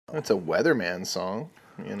It's a weatherman song,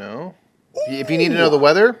 you know? If you need to know the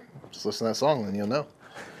weather, just listen to that song and you'll know.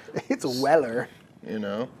 It's Weller. You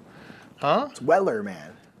know? Huh? It's Weller,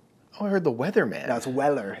 man. Oh, I heard the weatherman. No, it's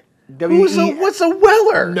Weller. What's a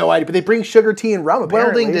weller? No idea, but they bring sugar, tea, and rum,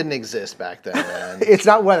 apparently. Welding didn't exist back then, man. It's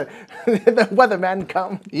not weather. The weatherman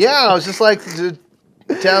come. Yeah, I was just like,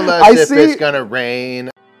 tell us if it's gonna rain.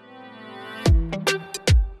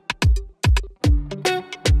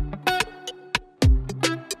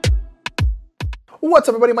 What's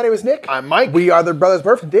up, everybody? My name is Nick. I'm Mike. We are the brothers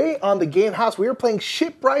Murph. Today on the Game House, we are playing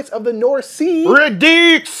Shipwrights of the North Sea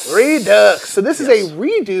Redux. So this is a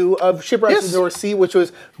redo of Shipwrights of the North Sea, which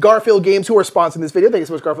was Garphill Games, who are sponsoring this video. Thank you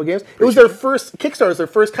so much, Garphill Games. It was their first Kickstarter, their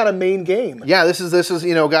first kind of main game. Yeah, this is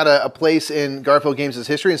you know, got a place in Garphill Games'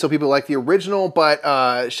 history, and so people like the original.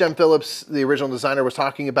 But Shem Phillips, the original designer, was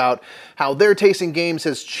talking about how their taste in games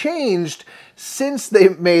has changed since they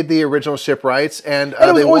made the original Shipwrights, and it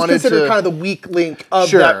was they always wanted considered to kind of the weak link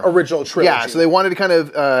of that original trilogy. Yeah, so they wanted to kind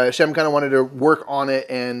of Shem kind of wanted to work on it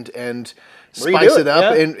and spice it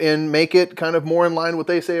up and make it kind of more in line with what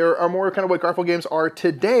they say are more kind of what Garphill Games are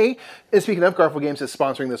today. And speaking of, Garphill Games is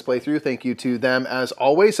sponsoring this playthrough. Thank you to them as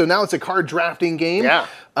always. So now it's a card drafting game. Yeah.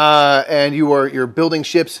 And you're building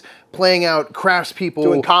ships, playing out craftspeople,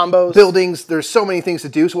 doing combos, buildings. There's so many things to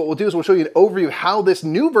do. So what we'll do is we'll show you an overview of how this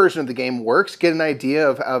new version of the game works, get an idea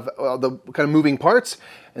of the kind of moving parts,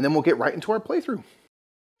 and then we'll get right into our playthrough.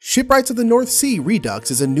 Shipwrights of the North Sea Redux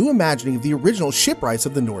is a new imagining of the original Shipwrights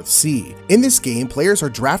of the North Sea. In this game, players are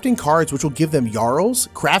drafting cards which will give them jarls,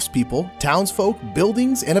 craftspeople, townsfolk,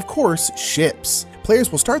 buildings, and of course, ships.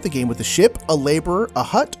 Players will start the game with a ship, a laborer, a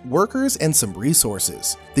hut, workers, and some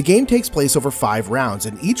resources. The game takes place over 5 rounds,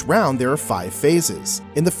 and each round there are 5 phases.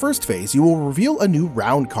 In the first phase, you will reveal a new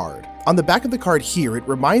round card. On the back of the card here, it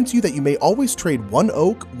reminds you that you may always trade 1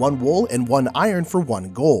 oak, 1 wool, and 1 iron for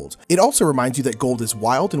 1 gold. It also reminds you that gold is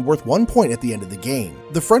wild and worth 1 point at the end of the game.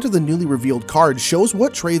 The front of the newly revealed card shows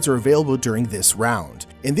what trades are available during this round.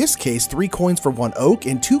 In this case, 3 coins for 1 oak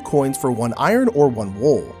and 2 coins for 1 iron or 1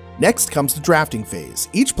 wool. Next comes the drafting phase.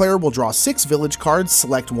 Each player will draw 6 village cards,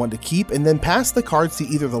 select 1 to keep, and then pass the cards to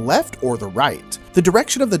either the left or the right. The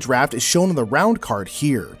direction of the draft is shown on the round card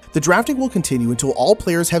here. The drafting will continue until all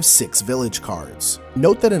players have 6 village cards.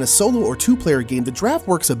 Note that in a solo or 2-player game, the draft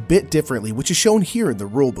works a bit differently, which is shown here in the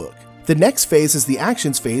rulebook. The next phase is the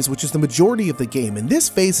actions phase, which is the majority of the game, and this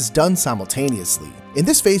phase is done simultaneously. In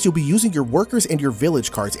this phase, you'll be using your workers and your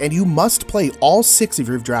village cards, and you must play all 6 of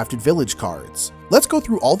your drafted village cards. Let's go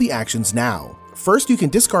through all the actions now. First, you can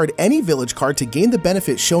discard any village card to gain the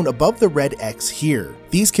benefit shown above the red X here.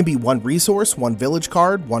 These can be 1 resource, 1 village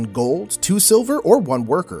card, 1 gold, 2 silver, or 1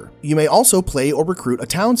 worker. You may also play or recruit a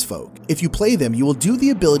townsfolk. If you play them, you will do the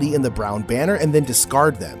ability in the brown banner and then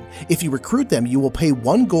discard them. If you recruit them, you will pay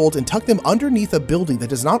 1 gold and tuck them underneath a building that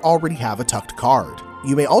does not already have a tucked card.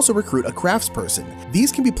 You may also recruit a craftsperson.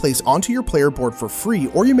 These can be placed onto your player board for free,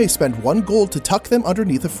 or you may spend 1 gold to tuck them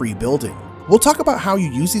underneath a free building. We'll talk about how you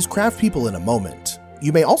use these craft people in a moment.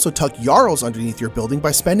 You may also tuck jarls underneath your building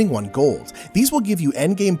by spending 1 gold. These will give you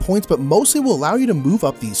endgame points, but mostly will allow you to move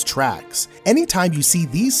up these tracks. Anytime you see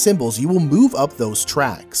these symbols, you will move up those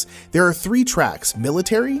tracks. There are 3 tracks: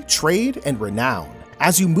 military, trade, and renown.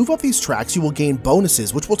 As you move up these tracks, you will gain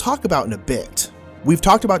bonuses, which we'll talk about in a bit. We've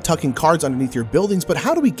talked about tucking cards underneath your buildings, but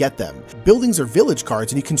how do we get them? Buildings are village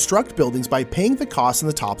cards, and you construct buildings by paying the cost in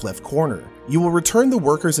the top left corner. You will return the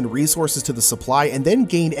workers and resources to the supply and then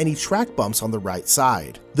gain any track bumps on the right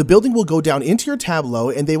side. The building will go down into your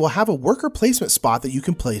tableau, and they will have a worker placement spot that you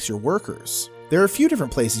can place your workers. There are a few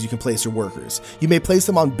different places you can place your workers. You may place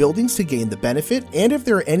them on buildings to gain the benefit, and if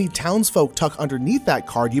there are any townsfolk tucked underneath that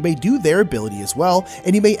card, you may do their ability as well,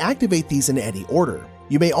 and you may activate these in any order.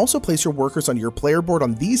 You may also place your workers on your player board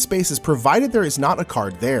on these spaces provided there is not a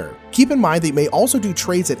card there. Keep in mind that you may also do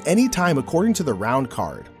trades at any time according to the round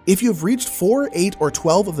card. If you have reached 4, 8, or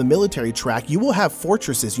 12 of the military track, you will have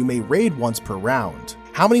fortresses you may raid once per round.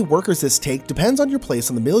 How many workers this takes depends on your place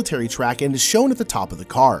on the military track and is shown at the top of the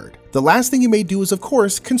card. The last thing you may do is, of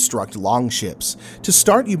course, construct longships. To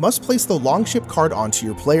start, you must place the longship card onto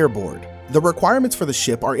your player board. The requirements for the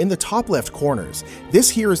ship are in the top left corners. This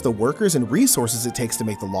here is the workers and resources it takes to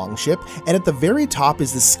make the longship, and at the very top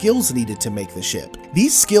is the skills needed to make the ship.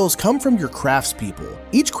 These skills come from your craftspeople.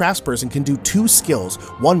 Each craftsperson can do 2 skills,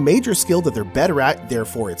 1 major skill that they're better at,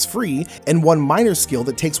 therefore it's free, and 1 minor skill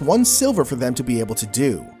that takes 1 silver for them to be able to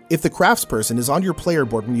do. If the craftsperson is on your player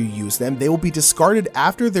board when you use them, they will be discarded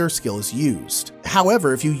after their skill is used.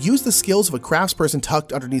 However, if you use the skills of a craftsperson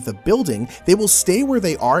tucked underneath a building, they will stay where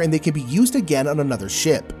they are and they can be used again on another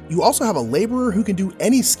ship. You also have a laborer who can do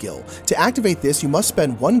any skill. To activate this, you must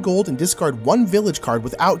spend 1 gold and discard 1 village card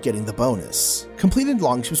without getting the bonus. Completed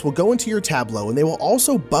longships will go into your tableau and they will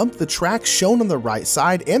also bump the tracks shown on the right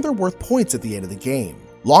side, and they're worth points at the end of the game.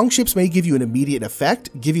 Longships may give you an immediate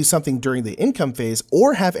effect, give you something during the income phase,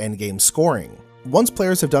 or have endgame scoring. Once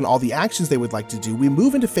players have done all the actions they would like to do, we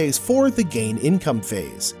move into phase 4, the gain income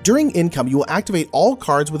phase. During income, you will activate all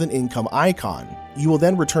cards with an income icon. You will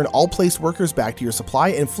then return all placed workers back to your supply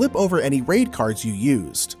and flip over any raid cards you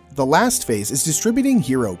used. The last phase is distributing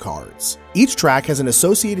hero cards. Each track has an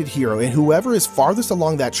associated hero, and whoever is farthest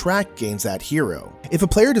along that track gains that hero. If a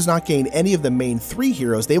player does not gain any of the main 3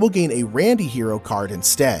 heroes, they will gain a Randy hero card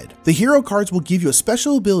instead. The hero cards will give you a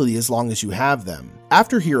special ability as long as you have them.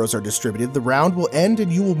 After heroes are distributed, the round will end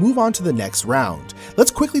and you will move on to the next round. Let's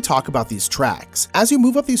quickly talk about these tracks. As you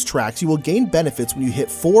move up these tracks, you will gain benefits when you hit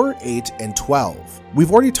 4, 8, and 12.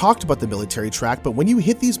 We've already talked about the military track, but when you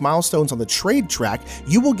hit these milestones on the trade track,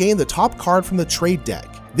 you will gain the top card from the trade deck.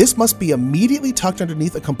 This must be immediately tucked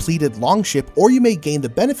underneath a completed longship, or you may gain the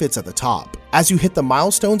benefits at the top. As you hit the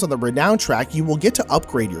milestones on the renown track, you will get to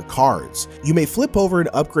upgrade your cards. You may flip over and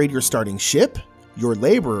upgrade your starting ship, your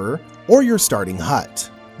laborer, or your starting hut.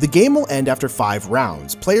 The game will end after 5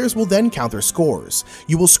 rounds. Players will then count their scores.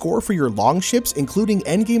 You will score for your longships, including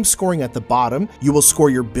endgame scoring at the bottom. You will score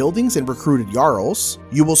your buildings and recruited jarls.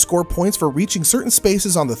 You will score points for reaching certain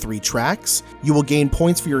spaces on the 3 tracks. You will gain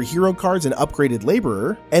points for your hero cards and upgraded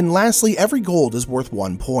laborer. And lastly, every gold is worth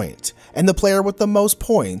 1 point. And the player with the most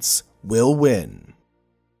points will win.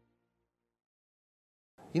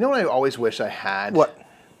 You know what I always wish I had? What?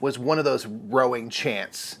 Was one of those rowing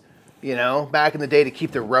chants. You know, back in the day to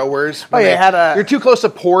keep the rowers. Oh, yeah, you're too close to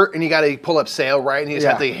port and you got to pull up sail, right? And you just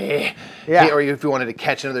have to, or if you wanted to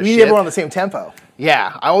catch another ship. You need everyone on the same tempo.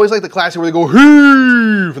 Yeah, I always like the classic where they go,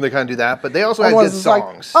 heave, and they kind of do that. But they also had good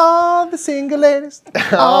songs. Like, all the single ladies.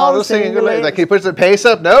 All the single ladies. Like, can you push the pace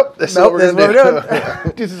up? Nope. That's what we're going to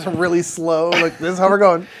do. This is really slow. Like, this is how we're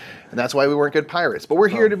going. And that's why we weren't good pirates. But we're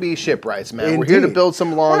here to be shipwrights, man. Indeed. We're here to build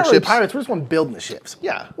some long we're not ships. Really pirates. We're just one building the ships.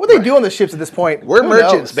 Yeah. What do they do on the ships at this point? We're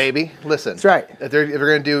merchants, baby. Listen. That's right. If they're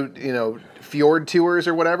going to do, fjord tours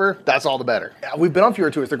or whatever, that's all the better. Yeah, we've been on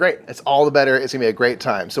fjord tours. They're great. It's all the better. It's going to be a great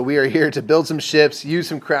time. So we are here to build some ships, use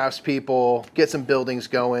some craftspeople, get some buildings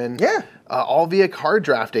going. Yeah. All via card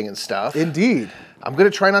drafting and stuff. Indeed. I'm going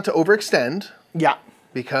to try not to overextend. Yeah.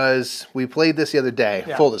 Because we played this the other day.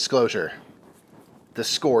 Yeah. Full disclosure. The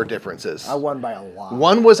score differences. I won by a lot.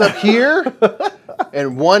 One was up here,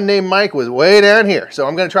 and one named Mike was way down here. So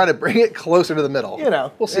I'm going to try to bring it closer to the middle.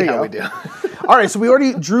 We'll see how we do. All right, so we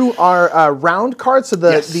already drew our round cards. So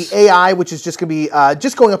the AI, which is just going to be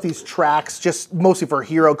just going up these tracks, just mostly for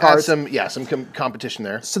hero cards. Some competition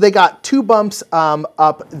there. So they got 2 bumps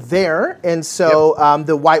up there, and so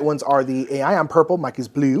the white ones are the AI. I'm purple, Mike is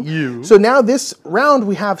blue. So now this round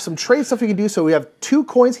we have some trade stuff we can do. So we have 2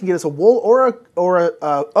 coins can get us a wool or a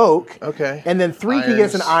oak. Okay. And then 3 can get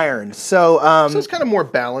us an iron. So so it's kind of more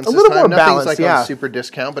balanced. A little more balanced, nothing's like on super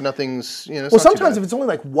discount, but nothing's well, sometimes if it's only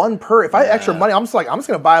like 1 per, if I have extra money, I'm just going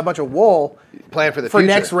to buy a bunch of wool. Plan for the future.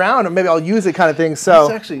 Next round, and maybe I'll use it kind of thing. So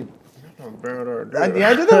it's actually. I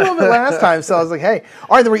did that a little bit last time, so I was like, hey.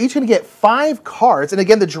 All right, then we're each going to get 5 cards. And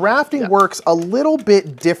again, the drafting works a little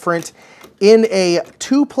bit different in a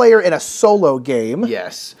 2-player and a solo game.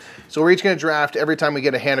 Yes. So we're each going to draft every time we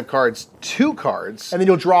get a hand of cards, 2 cards. And then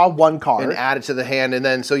you'll draw 1 card. And add it to the hand. And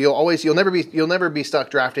then, so you'll never be stuck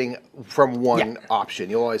drafting from one option.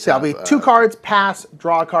 You'll always have. It'll be 2 cards, pass,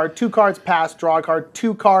 draw a card, 2 cards, pass, draw a card,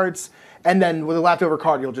 2 cards. And then with a leftover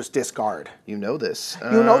card, you'll just discard. You know this.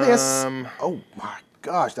 You know this. Oh my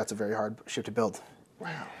gosh, that's a very hard ship to build.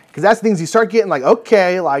 Wow. Because that's the things you start getting like,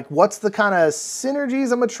 okay, like what's the kind of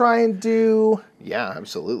synergies I'm going to try and do? Yeah,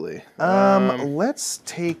 absolutely. Let's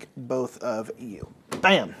take both of you.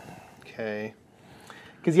 Bam. Okay.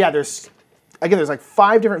 Because there's like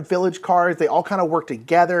 5 different village cards. They all kind of work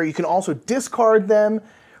together. You can also discard them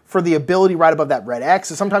for the ability right above that red X.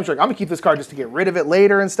 So sometimes you're like, I'm going to keep this card just to get rid of it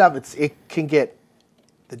later and stuff. It can get,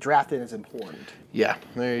 the drafting is important. Yeah,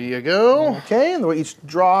 there you go. Okay, and then we'll each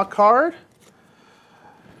draw a card.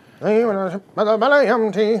 All right, now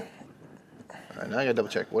I got to double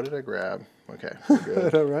check. What did I grab? Okay,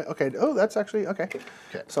 good. All right, okay. Oh, that's actually, okay.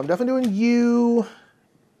 So I'm definitely doing you.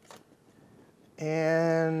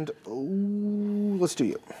 And let's do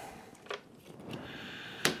you.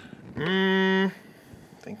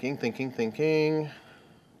 Thinking.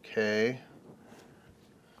 Okay.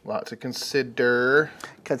 A lot to consider.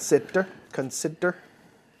 Consider.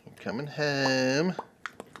 Coming home.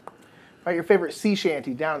 All right, your favorite sea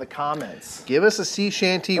shanty down in the comments. Give us a sea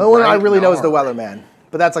shanty. The only one I really know is the Weatherman,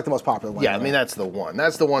 but that's like the most popular one. Yeah, I mean that's the one.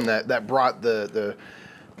 That's the one that brought the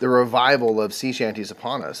revival of sea shanties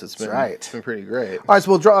upon us. It's been pretty great. All right,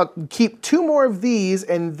 so we'll keep 2 more of these,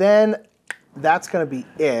 and then that's going to be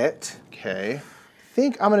it. Okay. I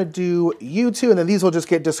think I'm going to do you 2, and then these will just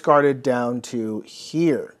get discarded down to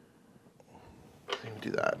here.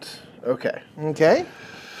 Do that. Okay. Okay.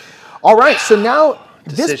 All right, so now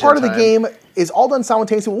this part of the time. game is all done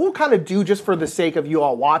simultaneously. What we'll kind of do, just for the sake of you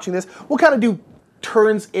all watching this, we'll kind of do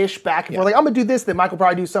turns-ish back and forth. Like, I'm going to do this, then Mike will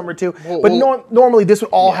probably do some or two. Normally, this would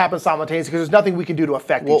all happen simultaneously because there's nothing we can do to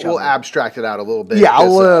affect each other. We'll abstract it out a little bit. Yeah, a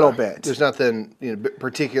little bit. There's nothing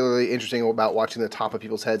particularly interesting about watching the top of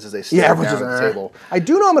people's heads as they stare down at the table. I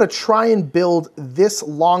do know I'm going to try and build this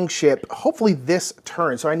long ship, hopefully this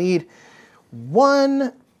turn. So I need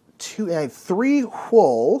 1, 2, and I have 3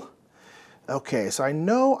 wool. Okay, so I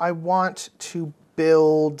know I want to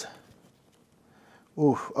build...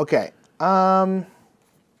 Ooh, okay. I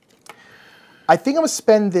think I'm going to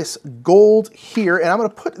spend this gold here, and I'm going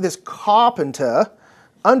to put this carpenter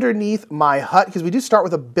underneath my hut, because we do start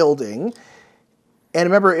with a building. And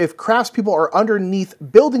remember, if craftspeople are underneath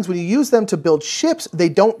buildings, when you use them to build ships, they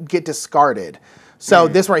don't get discarded. So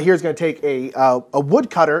this right here is going to take a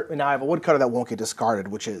woodcutter, and now I have a woodcutter that won't get discarded,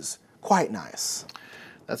 which is quite nice.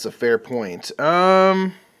 That's a fair point.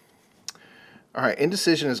 All right,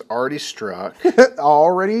 indecision is already struck.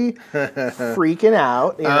 Already freaking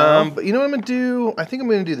out. You know? But you know what I'm going to do? I think I'm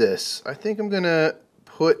going to do this. I think I'm going to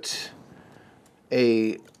put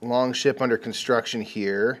a long ship under construction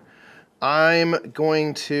here. I'm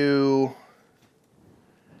going to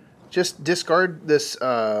just discard this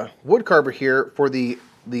wood carver here for the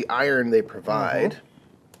iron they provide.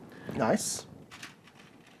 Nice.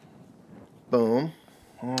 Boom.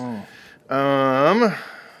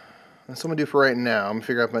 That's what I'm going to do for right now. I'm going to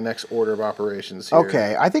figure out my next order of operations here.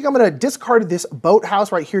 Okay, I think I'm going to discard this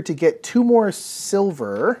boathouse right here to get 2 more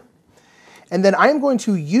silver. And then I'm going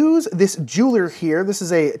to use this jeweler here. This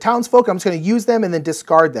is a townsfolk. I'm just going to use them and then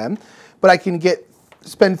discard them. But I can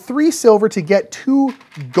spend 3 silver to get 2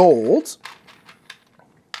 gold.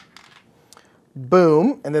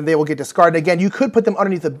 Boom. And then they will get discarded. Again, you could put them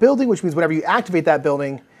underneath the building, which means whenever you activate that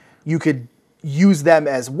building, you could use them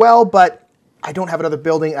as well. But I don't have another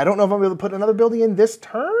building. I don't know if I'm able to put another building in this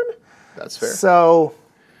turn. That's fair. So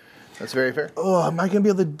that's very fair. Oh, am I going to be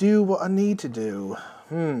able to do what I need to do?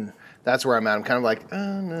 That's where I'm at. I'm kind of like,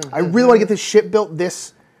 no. I really want to get this ship built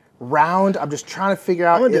this round. I'm just trying to figure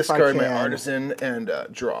out if I can. I'm going to discard my artisan and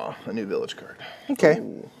draw a new village card. Okay.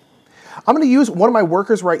 Ooh. I'm going to use one of my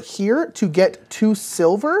workers right here to get 2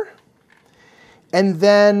 silver. And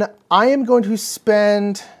then I am going to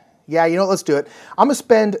spend... Yeah, you know what, let's do it. I'm going to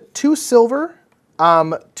spend 2 silver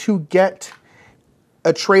to get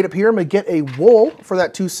a trade up here. I'm going to get a wool for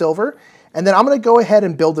that 2 silver. And then I'm going to go ahead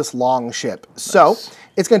and build this long ship. Nice. So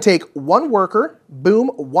it's going to take 1 worker, boom,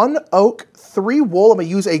 1 oak, 3 wool. I'm going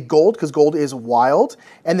to use a gold because gold is wild.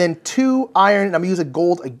 And then 2 iron, and I'm going to use a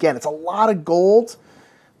gold again. It's a lot of gold,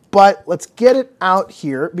 but let's get it out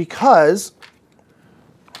here because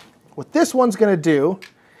what this one's going to do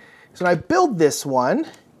is when I build this one,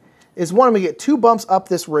 I'm going to get 2 bumps up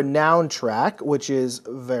this renown track, which is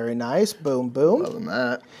very nice. Boom, boom. Loving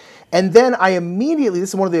that. And then this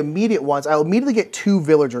is one of the immediate ones, I'll immediately get 2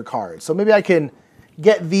 villager cards. So maybe I can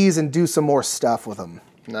get these and do some more stuff with them.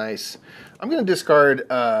 Nice. I'm going to discard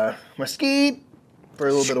my skeet for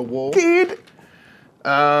a little bit of wool. Skeet!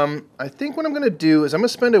 I think what I'm going to do is I'm going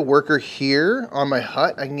to spend a worker here on my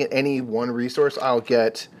hut. I can get any 1 resource. I'll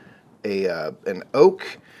get an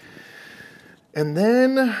oak. And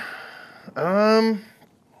then... man,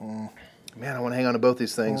 I want to hang on to both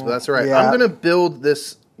these things, but that's all right. Yeah. I'm going to build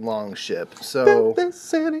this long ship. So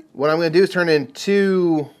what I'm going to do is turn in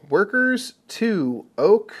 2 workers, 2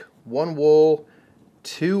 oak, 1 wool,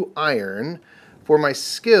 2 iron. For my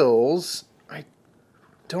skills, I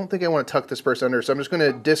don't think I want to tuck this person under, so I'm just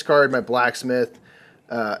going to discard my blacksmith.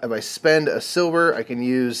 If I spend a silver, I can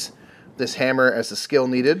use this hammer as a skill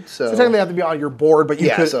needed. So technically they have to be on your board, but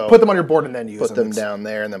you could put them on your board and then use them. Put them down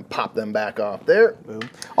there and then pop them back off there. Boom.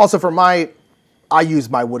 Also for I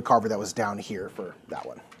used my wood carver that was down here for that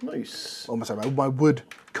one. Nice. Oh, sorry, my wood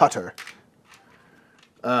cutter.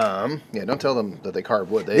 Yeah, don't tell them that they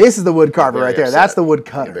carve wood. This is the wood carver right there. That's the wood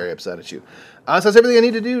cutter. I'm very upset at you. So that's everything I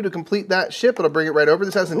need to do to complete that ship, but I'll bring it right over.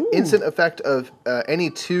 This has an instant effect of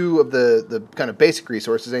any 2 of the kind of basic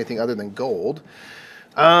resources, anything other than gold.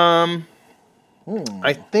 I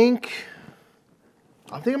think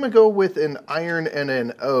I think I'm going to go with an iron and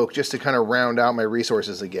an oak just to kind of round out my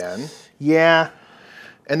resources again. Yeah.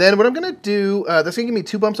 And then what I'm going to do, that's going to give me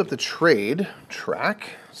 2 bumps up the trade track.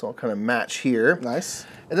 So I'll kind of match here. Nice.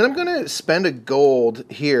 And then I'm going to spend a gold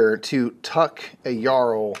here to tuck a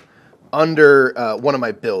Jarl under one of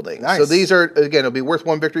my buildings. Nice. So these are, again, it'll be worth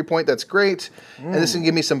 1 victory point. That's great. And this can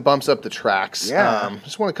give me some bumps up the tracks. Yeah.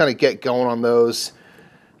 Just want to kind of get going on those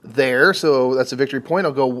there. So that's a victory point.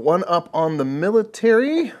 I'll go 1 up on the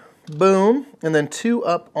military. Boom. And then 2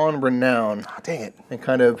 up on renown. Oh, dang it. And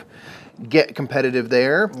kind of get competitive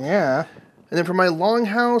there. Yeah. And then for my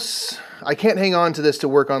longhouse, I can't hang on to this to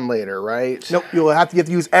work on later, right? Nope, you'll have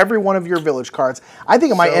to use every one of your village cards. I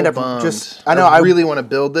think it might end up just... I really want to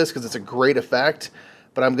build this because it's a great effect,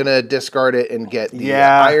 but I'm going to discard it and get the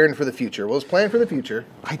iron for the future. Well, let's plan for the future.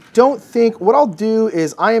 I don't think... What I'll do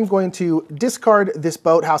is I am going to discard this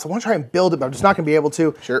boathouse. I want to try and build it, but I'm just not going to be able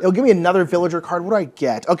to. Sure. It'll give me another villager card. What do I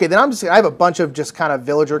get? Okay, then I have a bunch of just kind of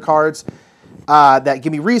villager cards that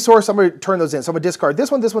give me resource. I'm going to turn those in. So I'm going to discard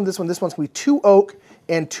this one, this one, this one. This one's going to be 2 oak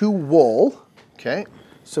and 2 wool. Okay.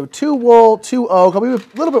 So 2 wool, 2 oak. I'll be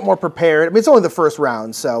a little bit more prepared. I mean, it's only the first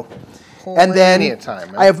round, so. And then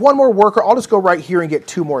time, I have 1 more worker. I'll just go right here and get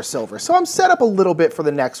 2 more silver. So I'm set up a little bit for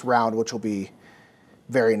the next round, which will be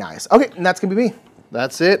very nice. Okay, and that's going to be me.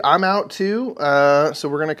 That's it. I'm out too. So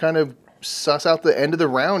we're going to kind of suss out the end of the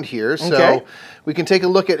round here. So we can take a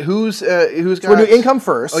look at who's got... We'll do income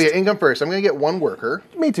first. Oh, yeah, income first. I'm going to get 1 worker.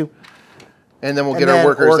 Me too. And then we'll get our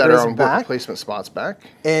workers that are on work placement spots back.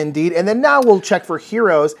 Indeed. And then now we'll check for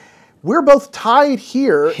heroes. We're both tied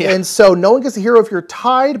here, and so no one gets a hero if you're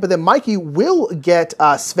tied, but then Mikey will get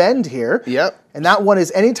Sven here. Yep. And that one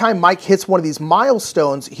is anytime Mike hits one of these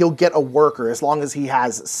milestones, he'll get a worker as long as he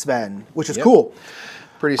has Sven, which is cool.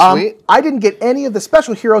 Pretty sweet. I didn't get any of the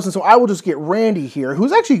special heroes, and so I will just get Randy here,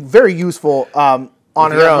 who's actually very useful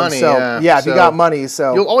on her own. Money, so yeah, if you got money,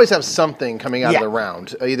 so you'll always have something coming out of the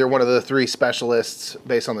round. Either one of the 3 specialists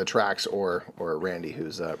based on the tracks, or Randy,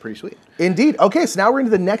 who's pretty sweet. Indeed. Okay, so now we're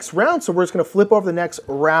into the next round. So we're just going to flip over the next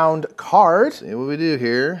round card. See what we do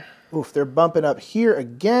here. Oof, they're bumping up here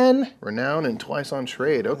again. Renown and twice on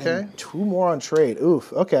trade. Okay. And 2 more on trade.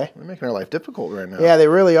 Oof, okay. They're making our life difficult right now. Yeah, they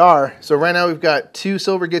really are. So right now we've got 2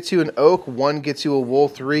 silver gets you an oak, 1 gets you a wool,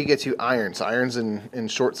 3 gets you iron. So iron's in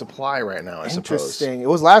short supply right now, I suppose. Interesting. It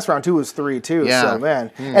was last round too, it was 3 too. Yeah. So man.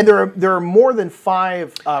 And there are more than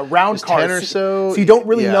 5 round cards. 10 or so. So you don't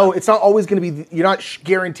really know. It's not always going to be, you're not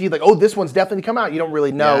guaranteed like, oh, this one's definitely come out. You don't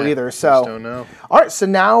really know either. So just don't know. All right, so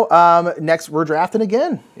now next we're drafting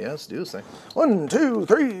again. Yeah, let's do this thing. 1, 2,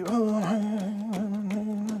 3.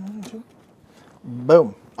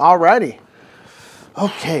 Boom. Alrighty.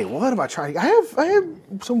 Okay, what am I trying to... I have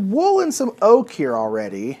some wool and some oak here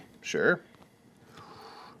already. Sure.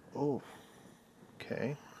 Oh.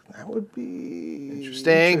 Okay. That would be...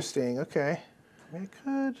 Interesting. Okay. I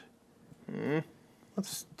could...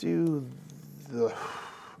 Let's do the...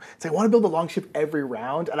 So I want to build a longship every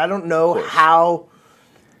round, and I don't know how,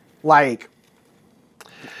 like...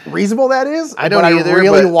 reasonable that is. I don't either. I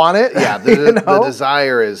really want it. Yeah, the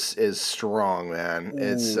desire is strong, man.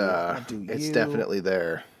 It's definitely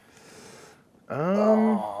there.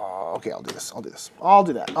 Okay, I'll do this. I'll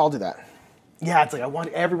do that. Yeah, it's like I want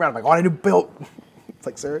every round. I'm like, I want a new boat. It's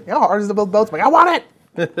like, sir, how hard is it to build boats? I'm like, I want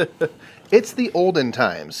it. It's the olden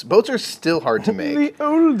times. Boats are still hard to make. The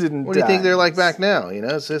olden What do you think they're like back now? You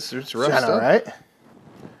know, it's rough stuff. Right?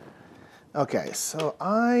 Okay, so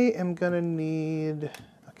I am gonna need.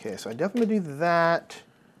 Okay, so I definitely do that.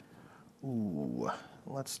 Ooh,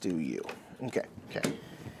 let's do you. Okay. Okay.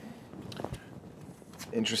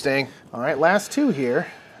 Interesting. All right, last 2 here.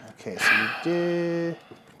 Okay, so you did.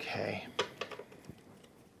 Okay.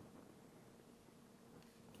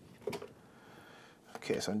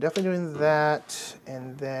 Okay, so I'm definitely doing that,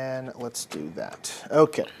 and then let's do that.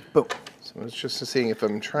 Okay, boom. So it's just seeing if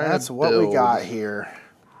I'm trying That's to what build. we got here.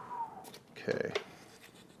 Okay.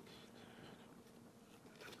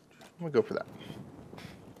 I'm gonna go for that.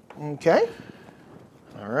 Okay.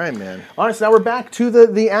 All right, man. All right, so now we're back to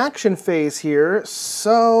the action phase here.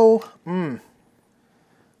 So,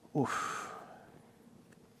 oof.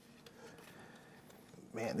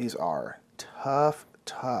 Man, these are tough.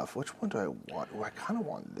 Which one do I want? Oh, I kind of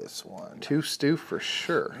want this one. 2 stew for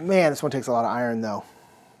sure. Man, this one takes a lot of iron, though.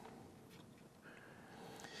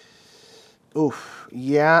 Oof.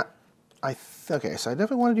 Yeah. Okay, so I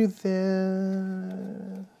definitely want to do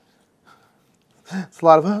this. It's a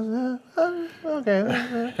lot of... okay.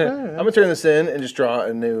 I'm going to turn this in and just draw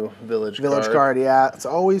a new village card. Village card, yeah. It's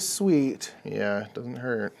always sweet. Yeah, it doesn't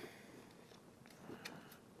hurt.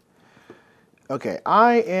 Okay,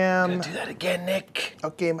 I am... Gonna do that again, Nick.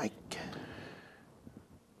 Okay, Mike.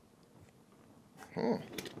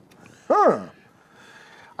 Huh.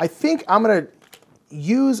 I think I'm going to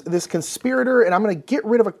use this Conspirator, and I'm going to get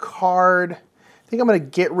rid of a card. I think I'm going to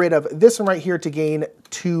get rid of this one right here to gain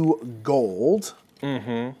 2 gold.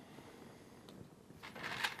 Mm-hmm.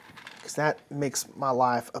 Because that makes my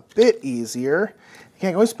life a bit easier. Okay,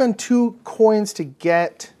 I'm going to spend 2 coins to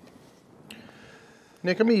get...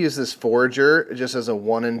 Nick, I'm going to use this Forager just as a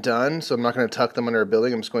one and done, so I'm not going to tuck them under a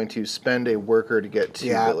building. I'm just going to spend a worker to get 2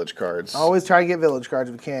 village cards. Always try to get village cards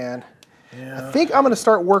if you can. Yeah. I think I'm going to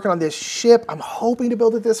start working on this ship. I'm hoping to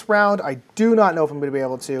build it this round. I do not know if I'm going to be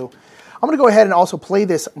able to. I'm going to go ahead and also play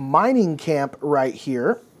this mining camp right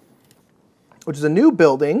here, which is a new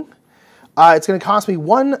building. It's going to cost me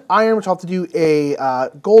 1 iron, which I'll have to do a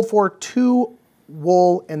gold for, 2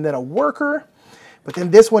 wool, and then a worker. But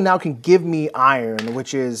then this one now can give me iron,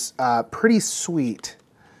 which is pretty sweet.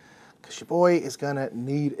 Because your boy is going to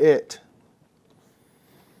need it.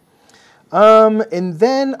 And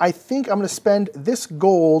then I think I'm going to spend this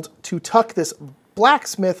gold to tuck this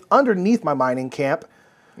blacksmith underneath my mining camp.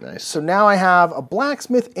 Nice. So now I have a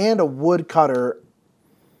blacksmith and a woodcutter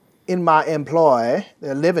in my employ.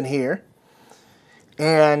 They're living here.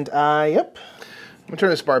 And, yep. I'm going to turn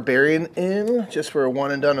this barbarian in just for a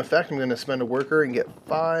one and done effect. I'm going to spend a worker and get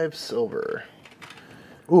 5 silver.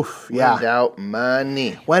 Oof, yeah. When in doubt,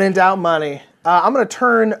 money. When in doubt, money. I'm going to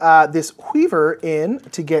turn this weaver in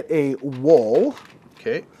to get a wool.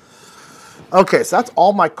 Okay. Okay, so that's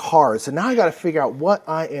all my cards. So now I got to figure out what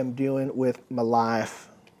I am doing with my life.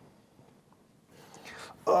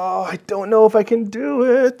 Oh, I don't know if I can do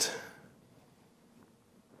it.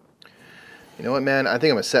 You know what, man? I think I'm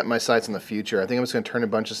going to set my sights on the future. I think I'm just going to turn a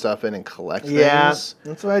bunch of stuff in and collect things. Yeah,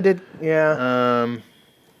 that's what I did. Yeah.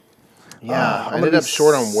 Yeah, I ended up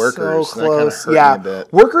short on workers. So close. That kind of hurt me a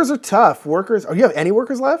bit. Workers are tough. Workers. Oh, you have any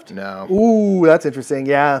workers left? No. Ooh, that's interesting.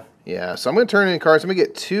 Yeah. Yeah, so I'm going to turn in cards. I'm going to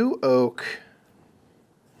get 2 oak,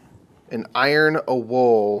 an iron, a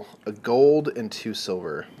wool, a gold, and 2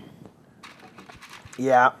 silver.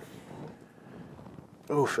 Yeah.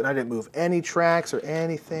 Oof, and I didn't move any tracks or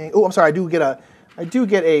anything. Oh, I'm sorry. I do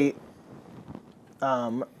get a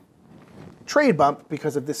trade bump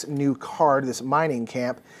because of this new card, this mining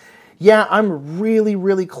camp. Yeah, I'm really,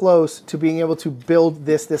 really close to being able to build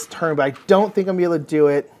this turn, but I don't think I'm going to be able to do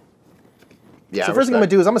it. Yeah, so first thing I'm going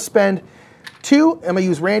to do is I'm going to spend 2. I'm going to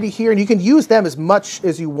use Randy here, and you can use them as much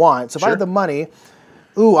as you want. So if I have the money,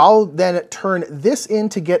 I'll then turn this in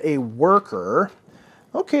to get a worker.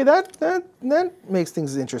 Okay, that makes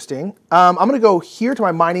things interesting. I'm going to go here to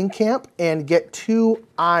my mining camp and get 2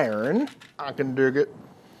 iron. I can dig it.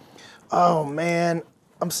 Oh, man.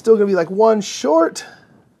 I'm still going to be like 1 short.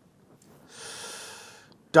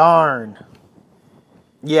 Darn.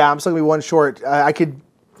 Yeah, I'm still going to be 1 short. I could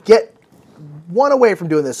get 1 away from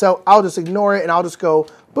doing this. So I'll just ignore it, and I'll just go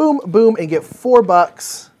boom, boom, and get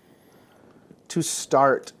 $4 to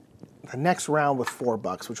start the next round with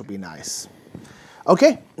 $4, which will be nice.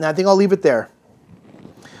 Okay, now I think I'll leave it there.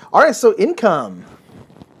 All right, so income.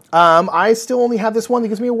 I still only have this one that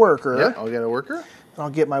gives me a worker. Yeah, I'll get a worker.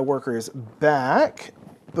 I'll get my workers back.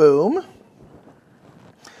 Boom.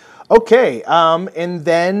 Okay, and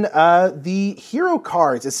then the hero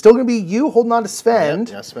cards. It's still going to be you holding on to spend.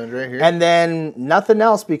 Yeah, spend right here. And then nothing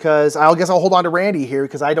else because I guess I'll hold on to Randy here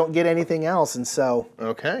because I don't get anything else. And so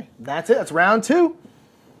okay, that's it. That's round 2.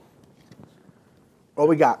 What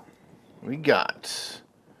we got? We got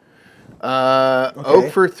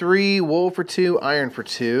oak for 3, wool for 2, iron for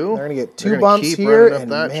 2. They're going to get 2 bumps here.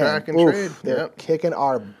 And that man, track and trade. They're kicking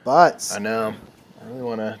our butts. I know. I really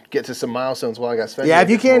want to get to some milestones while I got spent. Yeah,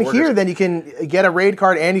 if you can here, then you can get a raid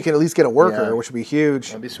card and you can at least get a worker, which would be huge.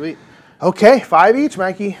 That'd be sweet. Okay, 5 each,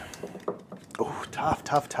 Mikey. Oh, tough,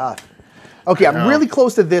 tough, tough. Okay, I'm really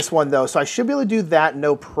close to this one, though, so I should be able to do that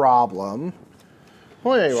no problem.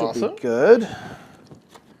 Oh, yeah, you should also. Be good.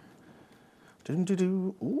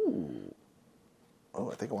 Ooh. Oh,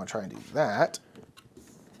 I think I want to try and do that.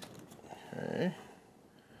 Okay.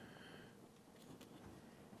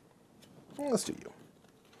 Let's do you.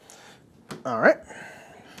 All right.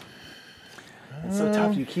 It's so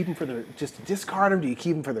tough. Do you keep them for their, just to discard them? Do you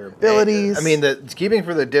keep them for their abilities? I mean, the keeping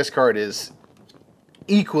for the discard is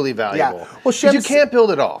equally valuable. Yeah. Well, Shem, you can't build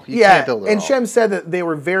it all. You can't build it all. And Shem said that they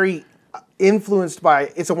were very influenced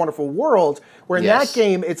by It's a Wonderful World, where in that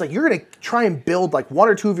game, it's like you're going to try and build like 1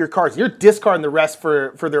 or 2 of your cards. You're discarding the rest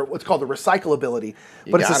for their what's called the recyclability.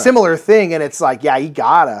 But it's a similar thing, and it's like, yeah, you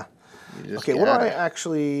gotta. Okay, what do I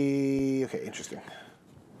actually... Okay, interesting.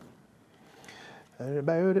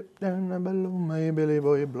 About it down below my belly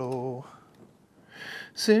boy blow.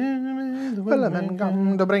 Soon may the Wellerman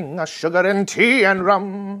come to bring us sugar and tea and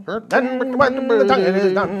rum. Then when the tongue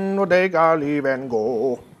is done, we'll take our leave and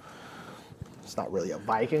go. It's not really a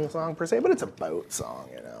Viking song per se, but it's a boat song,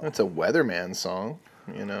 you know. It's a weatherman song,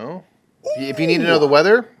 you know. If you need to know the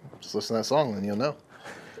weather, just listen to that song, then you'll know.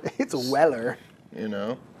 It's Weller. You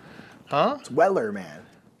know. Huh? It's Weller, man.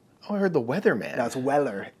 Oh, I heard the weatherman. No, it's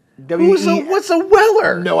Weller. What's a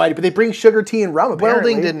weller? No idea, but they bring sugar, tea, and rum,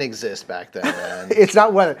 apparently. Welding didn't exist back then, man. It's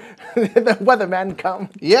not weather. The weatherman come.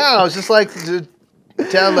 Yeah, I was just like,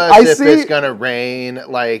 tell us if it's going to rain.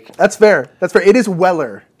 Like, That's fair. That's fair. It is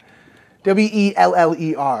Weller.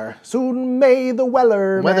 Weller. Soon may the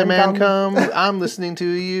weatherman come. I'm listening to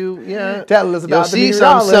you. Yeah. Tell us about You'll the see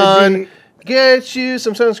some meteorology. sun. Get you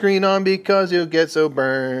some sunscreen on because you'll get so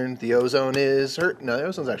burned. The ozone is hurt. No, the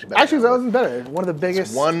ozone's actually better. Actually, the ozone's better. One of the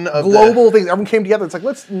biggest global things. Everyone came together. It's like,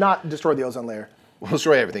 let's not destroy the ozone layer. We'll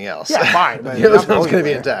destroy everything else. Yeah, fine. But the ozone's going to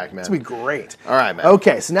be intact, man. It's going to be great. All right, man.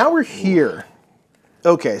 Okay, so now we're here.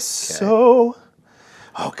 Okay, so...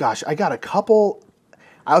 Oh, gosh. I got a couple...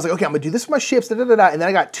 I was like, okay, I'm going to do this for my ships, and then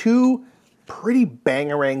I got two pretty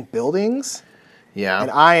bangarang buildings. Yeah. And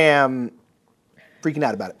I am freaking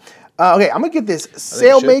out about it. Okay, I'm going to get this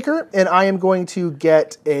sailmaker, and I am going to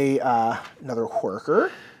get another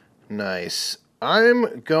worker. Nice.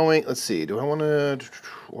 I'm going, let's see, do I want to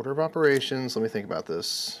order of operations? Let me think about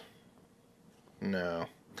this. No.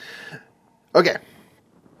 Okay.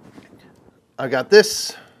 I got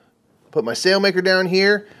this. Put my sailmaker down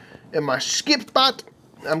here, and my skip bot,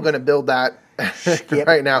 I'm going to build that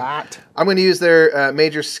right now. I'm going to use their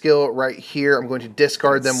major skill right here. I'm going to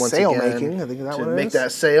discard them once again. Sail-making, I think that to one make is.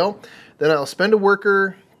 that sail. Then I'll spend a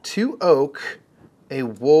worker, 2 oak, a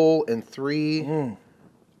wool, and 3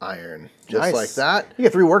 iron. Just like that. You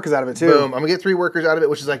get 3 workers out of it, too. Boom. I'm going to get 3 workers out of it,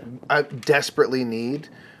 which is like I desperately need.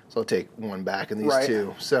 So I'll take 1 back in these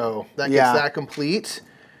 2. So that gets that complete.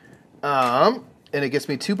 And it gets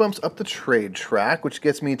me 2 bumps up the trade track, which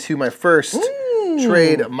gets me to my first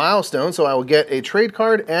trade milestone. So I will get a trade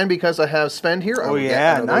card, and because I have spend here, I will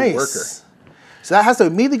get another worker. So that has to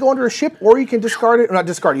immediately go under a ship, or you can discard it, or not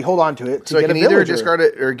discard it, you hold on to it to so get I can a either villager. discard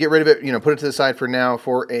it or get rid of it, you know, put it to the side for now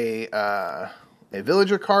for a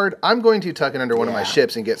villager card. I'm going to tuck it under one of my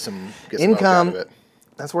ships and get some income out of it.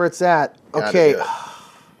 That's where it's at. Okay.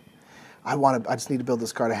 I just need to build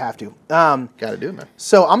this card. I have to. Gotta do it, man.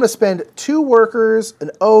 So I'm going to spend 2 workers,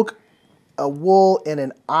 an oak, a wool, and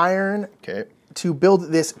an iron to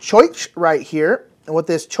build this choich right here. And what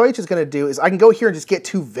this choich is going to do is I can go here and just get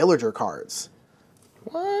 2 villager cards.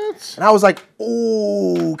 What? And I was like,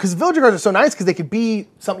 ooh, because villager cards are so nice because they could be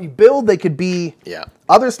something you build, they could be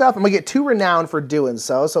other stuff. I'm going to get 2 renown for doing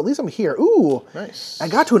so. So at least I'm here. Ooh. Nice. I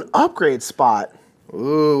got to an upgrade spot.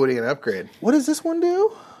 Ooh, what are you going to upgrade? What does this one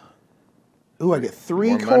do? Ooh, I get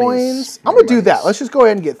 3 coins. I'm going to do that. Let's just go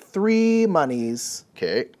ahead and get 3 monies.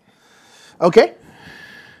 Okay. Okay.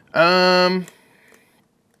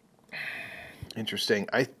 Interesting.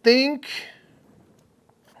 I think...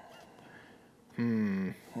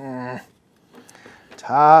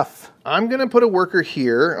 Tough. I'm going to put a worker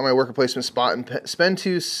here on my worker placement spot and spend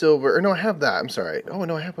 2 silver. Or no, I have that. I'm sorry. Oh,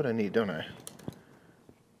 no, I have what I need, don't I?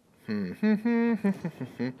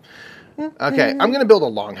 Okay, I'm going to build a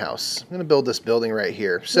longhouse. I'm going to build this building right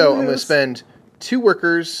here. So I'm going to spend 2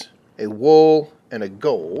 workers, a wool, and a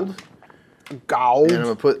gold. Gold. And I'm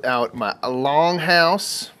going to put out my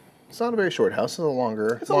longhouse. It's not a very short house. It's a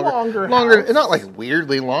longer. It's a longer house. Not like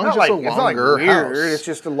weirdly long. It's just a longer house. It's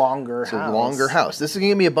just a longer house. It's a longer house. This is going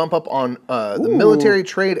to give me a bump up on the military,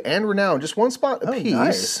 trade, and renown. Just 1 spot apiece.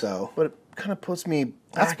 Nice, though. But it kind of puts me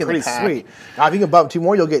That's back in the pack. pretty sweet. Now, if you can bump 2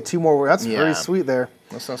 more, you'll get 2 more. That's pretty sweet there.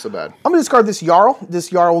 That's not so bad. I'm going to discard this Jarl. This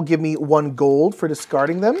Jarl will give me 1 gold for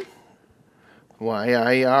discarding them.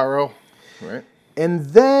 Why, Jarl? Right. And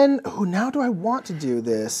then, now do I want to do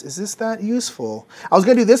this? Is this that useful? I was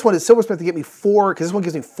going to do this one as silversmith to get me 4, because this one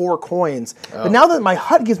gives me 4 coins. Oh. But now that my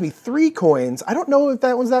hut gives me 3 coins, I don't know if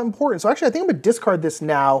that one's that important. So actually, I think I'm going to discard this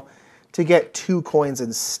now to get 2 coins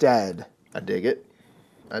instead. I dig it.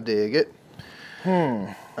 I dig it.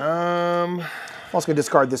 I'm also going to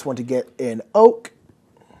discard this one to get an oak.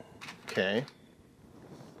 Okay.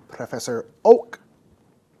 Professor Oak.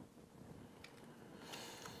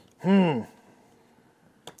 Am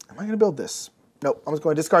I going to build this? Nope. I'm just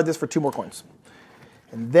going to discard this for 2 more coins.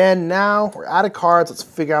 And then now we're out of cards. Let's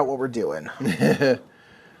figure out what we're doing. I'm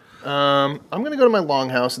going to go to my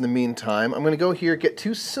longhouse in the meantime. I'm going to go here, get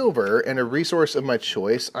 2 silver and a resource of my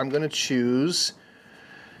choice. I'm going to choose,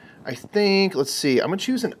 I think, let's see. I'm going to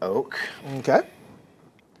choose an oak. Okay.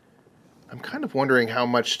 I'm kind of wondering how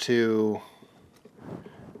much to...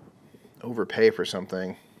 overpay for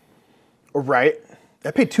something. Right.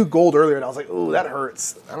 I paid 2 gold earlier, and I was like, ooh, that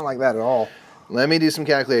hurts. I don't like that at all. Let me do some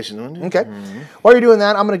calculations. Okay. While you're doing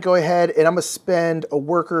that, I'm going to go ahead and I'm going to spend a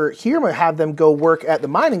worker here. I'm going to have them go work at the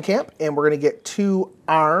mining camp, and we're going to get 2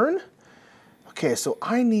 iron. Okay, so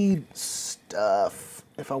I need stuff.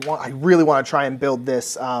 If I really want to try and build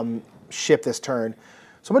this ship this turn.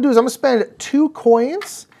 So what I'm going to do is I'm going to spend 2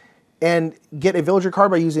 coins and get a villager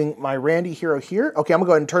card by using my Randy hero here. Okay, I'm going to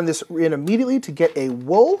go ahead and turn this in immediately to get a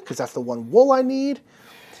wool, because that's the 1 wool I need.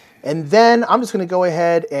 And then I'm just going to go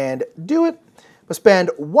ahead and do it. I'm going to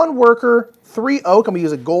spend 1 worker, 3 oak. I'm going to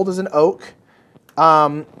use a gold as an oak.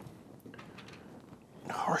 Or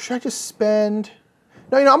should I just spend...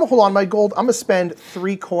 No, I'm going to hold on to my gold. I'm going to spend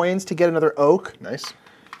 3 coins to get another oak. Nice.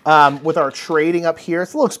 With our trading up here.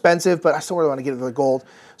 It's a little expensive, but I still really want to get the gold.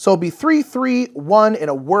 So it'll be 3, 3, 1, and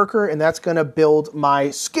a worker, and that's going to build my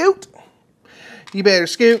scoot. You better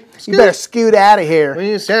scoot. You better scoot out of here. When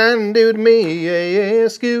you sound do to me, yeah,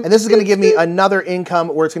 scoot. And this is going to give me another income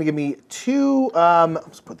where it's going to give me 2,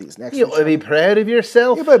 let's put these next to each other. You'll be proud of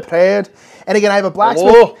yourself. You'll be proud. And again, I have a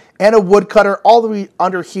blacksmith and a woodcutter all the way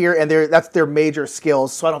under here, and that's their major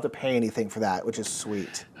skills, so I don't have to pay anything for that, which is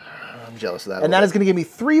sweet. I'm jealous of that. And that is going to give me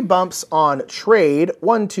 3 bumps on trade.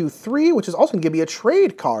 1, 2, 3, which is also going to give me a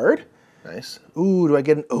trade card. Nice. Ooh, do I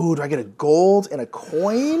get a gold and a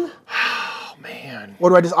coin? Oh man. Or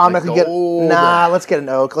do I just automatically get? Nah, let's get an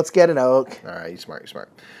oak. Let's get an oak. All right, you're smart. You're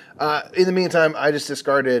smart. In the meantime, I just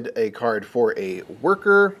discarded a card for a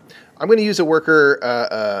worker. I'm going to use a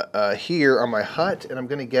worker here on my hut, and I'm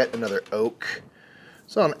going to get another oak.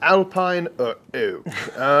 So an alpine oak.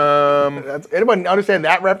 Anyone understand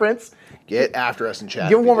that reference? Get after us in chat.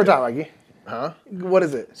 Give it one more time, Mikey. Huh? What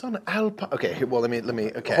is it? It's on an alpine. Okay, well let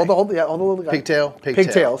me. Okay. Hold the Pigtail.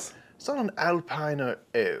 Pigtails. It's on an alpine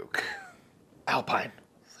oak. Alpine.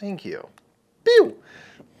 Thank you. Pew.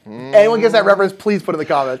 Anyone gets that reference, please put it in the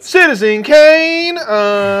comments. Citizen Kane.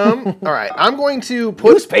 All right, I'm going to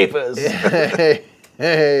put newspapers. Hey.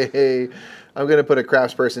 I'm going to put a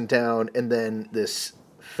craftsperson down, and then this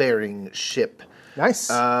faring ship. Nice.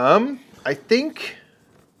 I think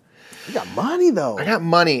you got money though. I got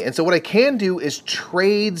money, and so what I can do is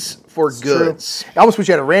trades for goods. True. I almost wish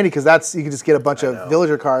you had a Randy, because you can just get a bunch of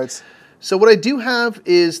villager cards. So what I do have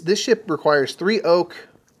is this ship requires 3 oak,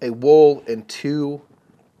 a wool, and 2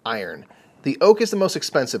 iron. The oak is the most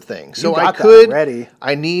expensive thing. So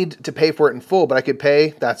I need to pay for it in full, but I could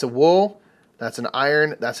pay, that's a wool, that's an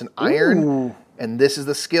iron, Ooh. And this is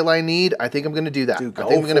the skill I need. I think I'm going to do that. Dude, I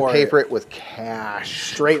think I'm going to pay for it with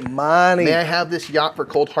cash. Straight money. May I have this yacht for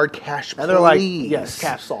cold hard cash, please? And they're like, yes,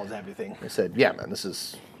 cash solves everything. I said, yeah, man, this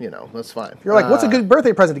is, that's fine. You're like, what's a good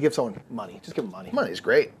birthday present to give someone? Money. Just give them money. Money's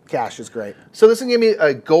great. Cash is great. So this is going to give me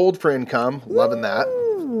a gold for income. Loving that.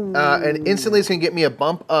 And instantly it's going to get me a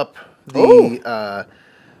bump up the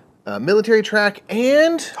military track,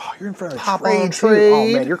 and you're in front of pop trade, on trade.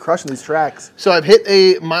 Oh man, you're crushing these tracks. So I've hit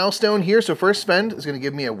a milestone here. So first spend is going to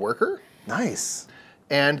give me a worker. Nice.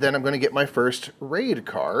 And then I'm going to get my first raid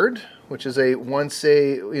card, which is a once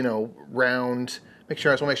a round. I just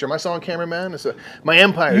want to make sure. Am I still on camera, man? My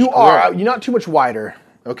empire. You're not too much wider.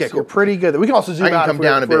 Okay, so cool. You're pretty good. We can also zoom out. I can come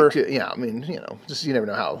down a bit too. Yeah, I mean, just you never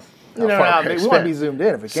know how. We want to be zoomed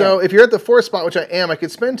in if we can. So if you're at the 4th spot, which I am, I could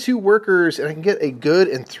spend 2 workers and I can get a good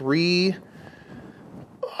and 3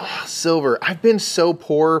 silver. I've been so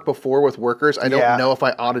poor before with workers. I don't know if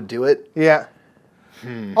I ought to do it. Yeah.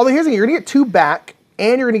 Although here's the thing, you're going to get 2 back,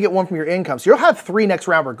 and you're going to get 1 from your income. So you'll have 3 next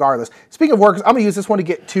round regardless. Speaking of workers, I'm going to use this one to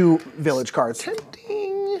get 2 village cards.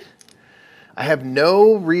 Tempting. I have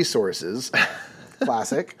no resources.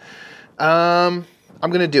 Classic. I'm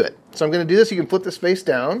going to do it. So I'm going to do this. You can flip this face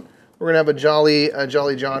down. We're going to have a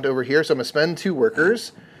jolly jaunt over here. So I'm going to spend 2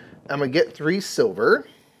 workers. I'm going to get 3 silver.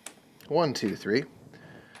 1, 2, 3.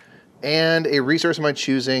 And a resource of my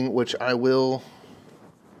choosing, which I will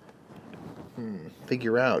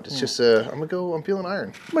figure out. It's just, I'm feeling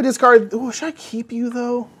iron. I'm going to discard. Ooh, should I keep you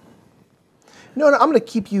though? No, I'm going to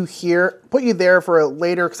keep you here. Put you there for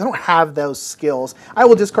later, because I don't have those skills. I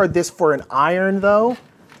will discard this for an iron though.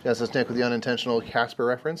 Yes, let's Nick with the unintentional Casper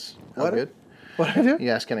reference. What? Good. What did I do?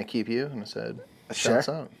 You asked, can I keep you? And I said, sure.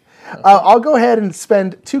 Out. I'll go ahead and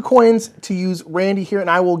spend 2 coins to use Randy here, and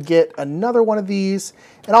I will get another one of these,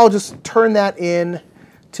 and I'll just turn that in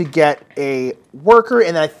to get a worker,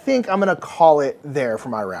 and I think I'm going to call it there for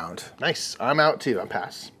my round. Nice. I'm out too. I'm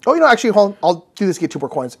pass. Oh, actually, hold on. I'll do this to get 2 more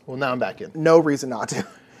coins. Well, now I'm back in. No reason not to.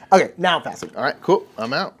 Okay, now I'm passing. All right, cool.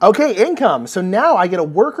 I'm out. Okay, income. So now I get a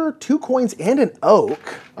worker, 2 coins, and an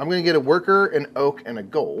oak. I'm going to get a worker, an oak, and a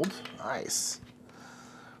gold. Nice.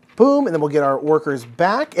 Boom, and then we'll get our workers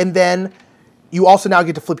back. And then you also now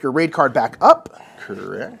get to flip your raid card back up.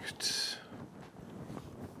 Correct.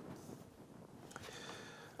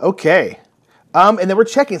 Okay. And then we're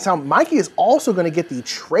checking. So Mikey is also going to get the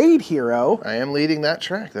trade hero. I am leading that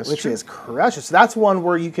track. That's which true. is crushing. So that's one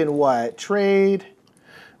where you can what? Trade?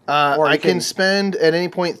 I can spend at any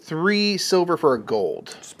point 3 silver for a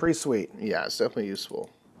gold. It's pretty sweet. Yeah, it's definitely useful.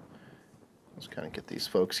 Let's kind of get these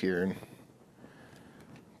folks here and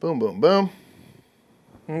boom, boom, boom.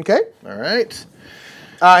 Okay. All right.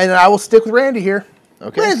 And I will stick with Randy here.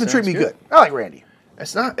 Okay. Randy's been treating me good. I like Randy.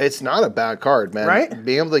 It's not a bad card, man. Right?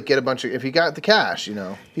 Being able to get a bunch of, if you got the cash, you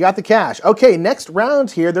know. You got the cash. Okay, next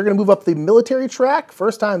round here, they're going to move up the military track.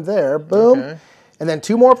 First time there. Boom. Okay. And then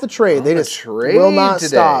 2 more up the trade. They just will not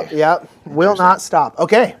stop. Yep. Will not stop.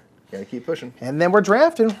 Okay. Gotta keep pushing. And then we're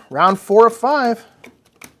drafting. Round 4 of 5.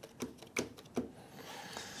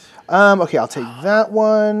 Okay, I'll take that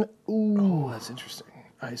one. Ooh. Oh, that's interesting.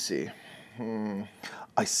 I see.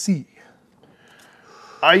 I see.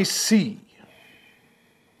 I see.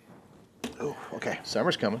 Oh, okay.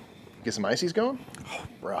 Summer's coming. Get some ices going? Oh,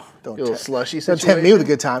 bro, don't get a little slushy situation. Don't tempt me with a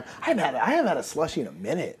good time. I haven't had a slushy in a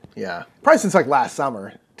minute. Yeah. Probably since like last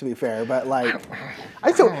summer, to be fair. But like,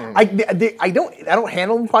 I don't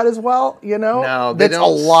handle them quite as well. You know. No, that's a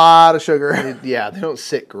lot of sugar. Yeah, they don't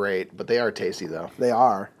sit great, but they are tasty though. They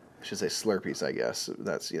are. I should say Slurpees, I guess.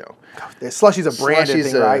 That's, you know. The slushy's a branded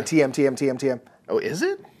thing, right? TM. Oh, is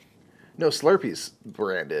it? No, Slurpees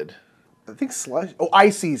branded. I think slush. Oh,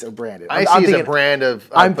 Icy's are branded. Icy is a brand of.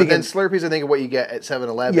 But then Slurpees, I think, are what you get at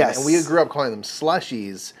 7-Eleven. Yes. And we grew up calling them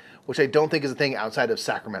slushies, which I don't think is a thing outside of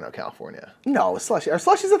Sacramento, California. No, slushy. Are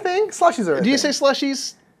slushies a thing? Slushies are. Do you say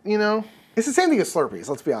slushies? You know. It's the same thing as Slurpees.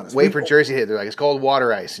 Let's be honest. Wait for Jersey hit. They're like, it's called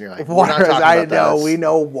water ice, and you're like, water we're not talking ice. about I know. this. We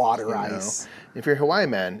know water ice. Know. If you're a Hawaii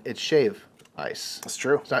man, it's shave ice. That's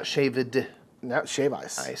true. It's not shaved. No, shave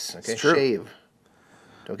ice. Ice. Okay, it's true. Shave.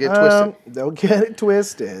 Don't get it twisted. Don't get it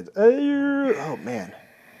twisted. Oh, man.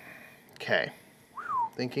 Okay.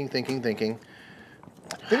 Thinking. I think I'm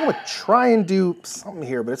going to try and do something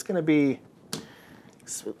here, but it's going to be...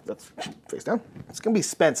 That's face down. It's going to be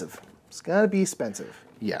expensive. It's going to be expensive.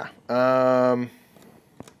 Yeah.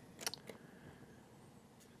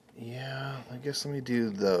 Yeah, I guess let me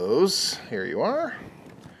do those. Here you are.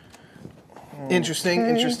 Okay.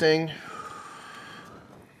 Interesting.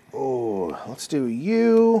 Oh, let's do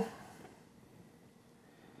you.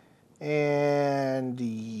 And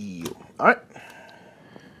you. All right.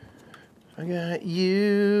 I got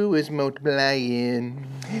you is multiplying.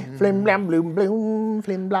 Flim blam bloom bloom,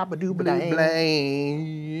 flim blah ba doo blang.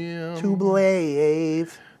 To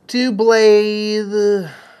blave. To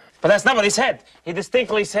blave. But that's not what he said. He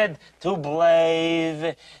distinctly said to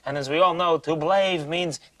blave. And as we all know, to blave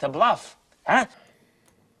means to bluff. Huh?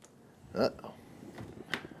 Uh-oh.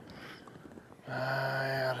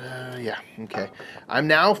 Yeah, okay. I'm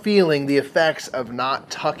now feeling the effects of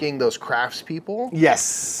not tucking those craftspeople.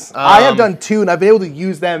 Yes. I have done 2, and I've been able to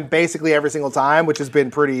use them basically every single time, which has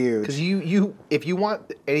been pretty huge. Because if you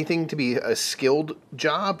want anything to be a skilled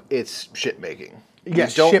job, it's shipmaking.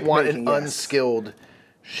 Yes, you don't want an unskilled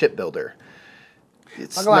shipbuilder.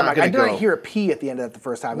 It's not I didn't hear a P at the end of that the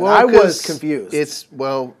first time. Well, I was confused. That's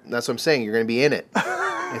what I'm saying. You're going to be in it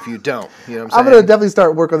if you don't. You know what I'm saying? I'm going to definitely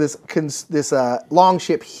start work on this long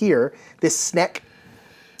ship here. This snack.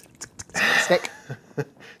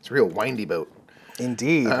 It's a real windy boat.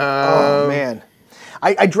 Indeed. Oh, man.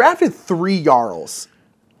 I drafted 3 Jarls.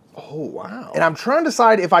 Oh, wow. And I'm trying to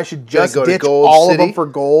decide if I should just ditch Gold all City? of them for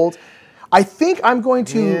gold. I think I'm going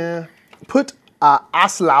to put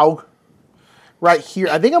Aslaug right here.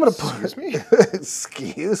 I think I'm going to put... Excuse me?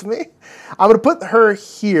 Excuse me? I'm going to put her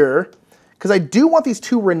here because I do want these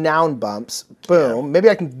 2 renowned bumps. Boom. Yeah. Maybe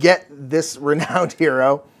I can get this renowned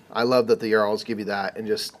hero. I love that the Jarls give you that and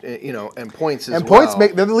just, you know, and points as well. And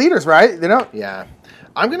points, they're the leaders, right? You know? Yeah.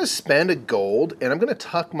 I'm going to spend a gold and I'm going to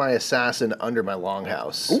tuck my assassin under my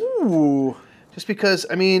longhouse. Ooh. Just because,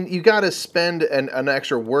 I mean, you got to spend an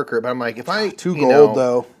extra worker, but I'm like, if I... 2 gold,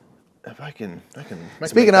 though. If I can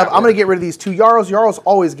Speaking of, I'm going to get rid of these 2 Jarls. Jarls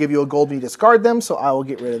always give you a gold when you discard them, so I will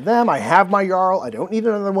get rid of them. I have my Jarl. I don't need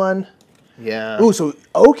another one. Yeah. Ooh, so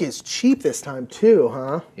oak is cheap this time, too,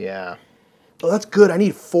 huh? Yeah. Oh, that's good. I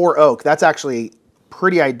need 4 oak. That's actually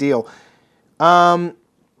pretty ideal. Oh,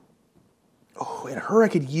 and her I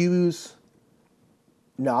could use...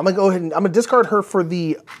 No, I'm going to go ahead and... I'm going to discard her for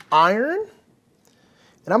the iron.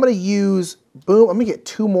 And I'm going to use... Boom. I'm going to get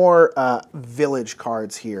 2 more village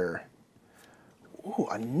cards here. Ooh,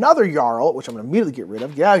 another Jarl, which I'm going to immediately get rid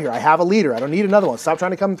of. Get out of here. I have a leader. I don't need another one. Stop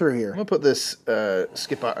trying to come through here. I'm going to put this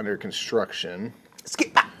skip out under construction.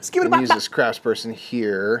 Skip out. Skip it. Use this craftsperson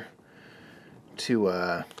here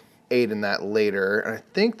to aid in that later. And I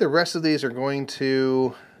think the rest of these are going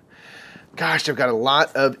to... Gosh, I've got a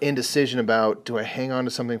lot of indecision about, do I hang on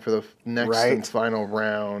to something for the next and final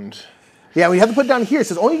round? Yeah, we have to put it down here. It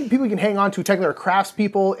says only people you can hang on to technically are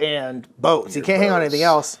craftspeople and boats. You can't hang on to anything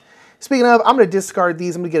else. Speaking of, I'm going to discard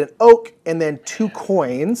these. I'm going to get an oak and then 2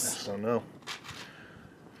 coins. I don't know.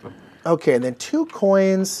 Okay, and then 2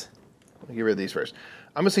 coins. I'll get rid of these first.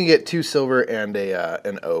 I'm just going to get 2 silver and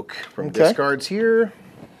an oak from discards here.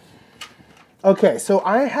 Okay, so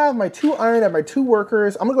I have my 2 iron, I have my 2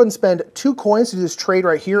 workers. I'm going to go ahead and spend 2 coins to do this trade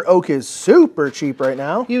right here. Oak is super cheap right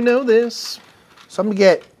now. You know this. So I'm going to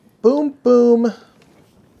get boom, boom.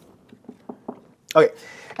 Okay,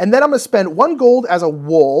 and then I'm going to spend 1 gold as a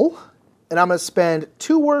wool. And I'm going to spend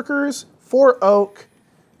 2 workers, 4 oak.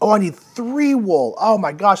 Oh, I need 3 wool. Oh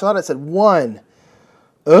my gosh, I thought I said 1.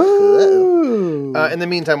 Ooh. In the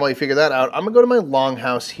meantime, while you figure that out, I'm going to go to my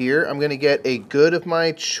longhouse here. I'm going to get a good of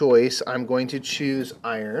my choice. I'm going to choose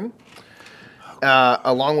iron,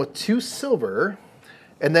 along with 2 silver.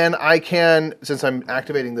 And then I can, since I'm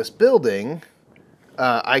activating this building,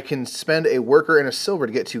 I can spend a worker and a silver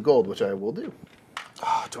to get 2 gold, which I will do.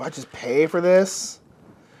 Oh, do I just pay for this?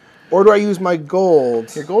 Or do I use my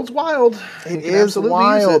gold? Your gold's wild. It is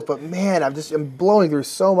wild, but man, I'm blowing through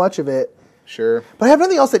so much of it. Sure. But I have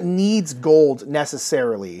nothing else that needs gold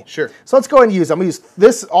necessarily. Sure. So let's go ahead and use it. I'm going to use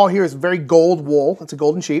this all here is very gold wool. It's a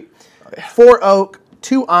golden sheep. 4 oak,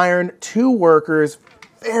 2 iron, 2 workers.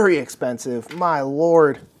 Very expensive. My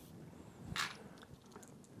lord.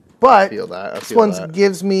 But I feel that. this one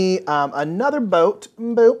gives me another boat.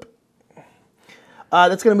 Boop.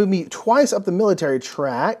 That's going to move me twice up the military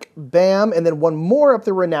track. Bam. And then 1 more up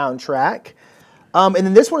the renown track. And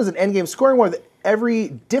then this one is an endgame scoring where every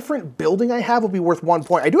different building I have will be worth 1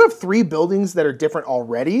 point. I do have 3 buildings that are different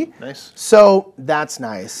already. Nice. So that's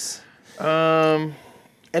nice. And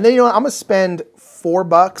then, you know what? I'm going to spend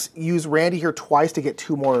 $4, use Randy here twice to get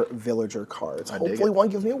 2 more villager cards. Hopefully one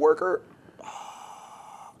gives me a worker.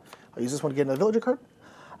 I'll use this one to get another villager card.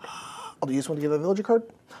 I'll use this one to get another villager card.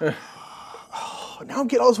 Now I'm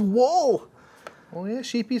getting all this wool. Oh yeah,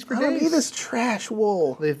 sheepies for days. I don't need this trash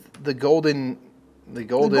wool. The golden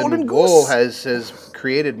wool has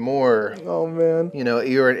created more. Oh man. You know,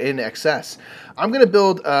 you're in excess. I'm going to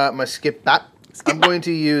build my skip back. I'm going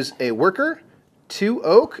to use a worker, 2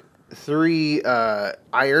 oak, 3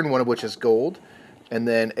 iron, 1 of which is gold, and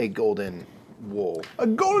then a golden wool. A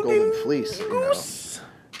golden fleece. You know. It's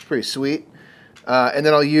pretty sweet. And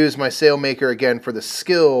then I'll use my sailmaker again for the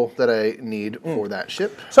skill that I need for that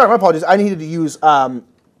ship. Sorry, my apologies. I needed to use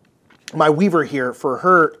my weaver here for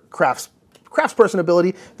her craftsperson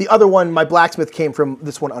ability. The other one, my blacksmith, came from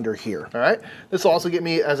this one under here. All right. This will also get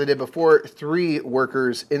me, as I did before, 3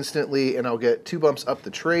 workers instantly, and I'll get 2 bumps up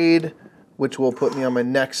the trade, which will put me on my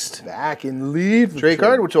next back and leave trade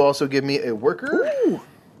card, which will also give me a worker. Ooh,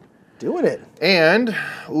 doing it. And,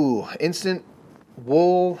 instant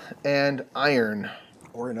wool and iron.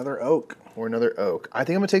 Or another oak. I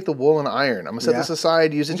think I'm going to take the wool and iron. I'm going to set this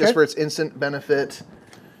aside, use it just for its instant benefit.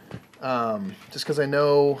 Just because I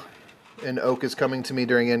know an oak is coming to me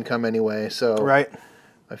during income anyway, so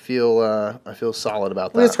I feel solid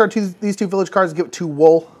about that. I'm going to discard these 2 village cards and give it 2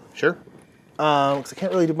 wool. Sure. Because I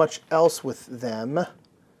can't really do much else with them.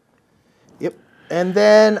 Yep. And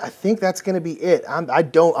then I think that's going to be it. I'm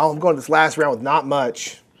going this last round with not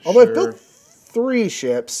much. Although I've built 3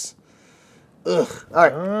 ships. Ugh. All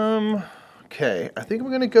right. Okay. I think I'm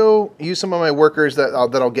going to go use some of my workers that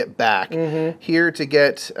I'll get back here to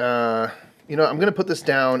get. I'm going to put this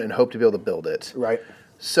down and hope to be able to build it. Right.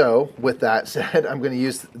 So with that said, I'm going to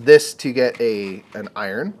use this to get an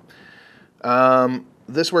iron.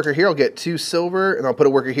 This worker here, I'll get 2 silver, and I'll put a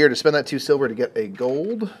worker here to spend that 2 silver to get a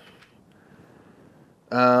gold.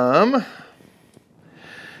 And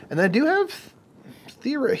then I do have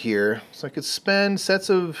Thera here, so I could spend sets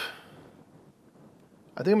of...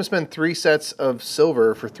 I think I'm going to spend 3 sets of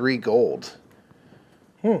silver for 3 gold.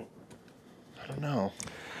 I don't know.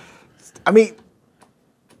 I mean,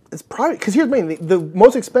 it's probably... Because here's the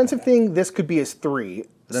most expensive thing this could be is 3.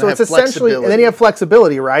 So it's essentially... And then you have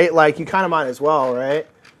flexibility, right? Like, you kind of might as well, right?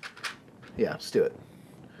 Yeah, let's do it.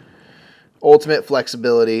 Ultimate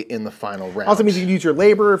flexibility in the final round. Also means you can use your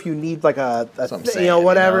labor if you need like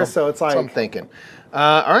whatever. So it's like... That's what I'm thinking.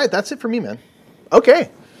 All right, that's it for me, man. Okay.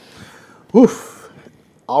 Oof.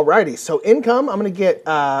 Alrighty, so income, I'm going to get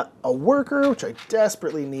a worker, which I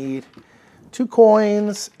desperately need. 2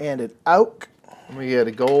 coins and an oak. I'm going to get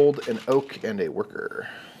a gold, an oak, and a worker.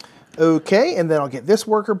 Okay, and then I'll get this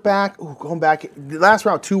worker back. Ooh, going back. The last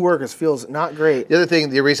round, 2 workers feels not great. The other thing,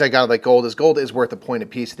 the reason I got like gold is worth a point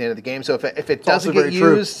apiece at the end of the game. So if it doesn't get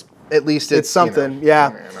used, at least it's something. You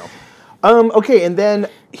know, yeah. Okay, and then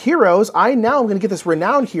heroes. Now I'm going to get this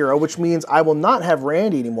renowned hero, which means I will not have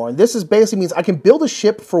Randy anymore. And this is basically means I can build a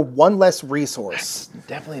ship for 1 less resource. That's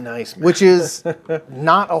definitely nice, man. Which is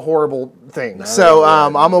not a horrible thing. So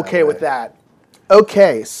I'm okay with that.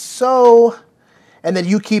 Okay, so... And then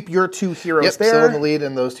you keep your 2 heroes there. Still in the lead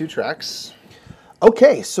in those 2 tracks.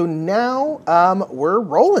 Okay, so now we're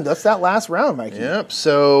rolling. That's that last round, Mikey. Yep,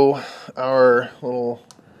 so our little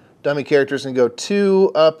dummy characters can go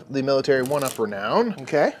 2 up the military, 1 up renown.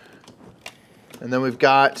 Okay. And then we've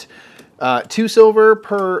got 2 silver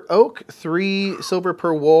per oak, 3 silver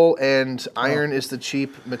per wool, and iron is the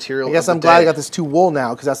cheap material. I guess I'm glad I got this 2 wool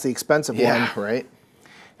now, because that's the expensive one. Yeah, right.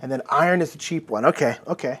 And then iron is the cheap one. Okay,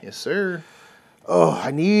 okay. Yes, sir. Oh, I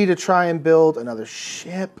need to try and build another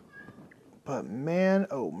ship. But man,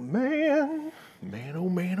 oh man. Man, oh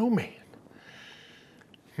man, oh man.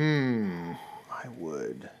 I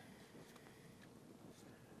would.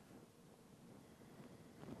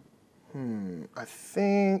 I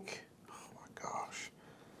think. Oh my gosh.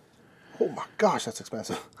 Oh my gosh, that's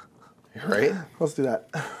expensive. Right? Let's do that.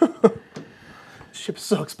 Ship's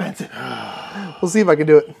so expensive. We'll see if I can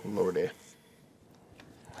do it. Lordy.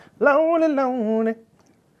 Lonely, lonely.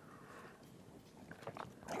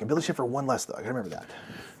 I can build a ship for 1 less, though. I gotta remember that.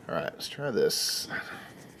 All right, let's try this.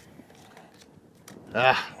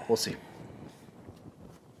 We'll see.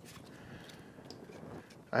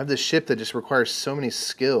 I have this ship that just requires so many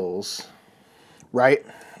skills. Right?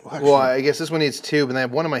 Well, I guess this one needs 2, but then I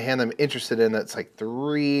have one in my hand that I'm interested in that's like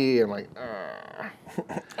 3. I'm like,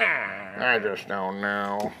 I just don't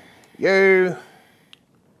know. Yo.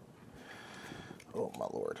 Oh, my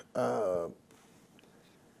Lord.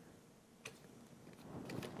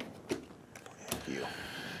 Thank you.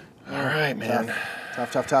 All right, man.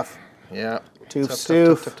 Tough. Yeah. Tough.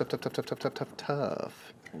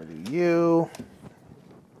 Tough. I'm going to do you.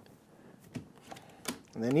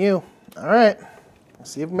 And then you. All right.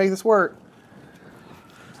 Let's see if we can make this work.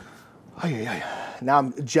 Now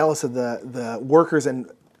I'm jealous of the workers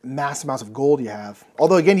and mass amounts of gold you have.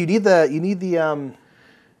 Although, again, you need the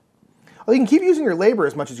well, you can keep using your labor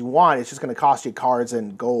as much as you want. It's just going to cost you cards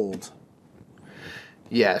and gold.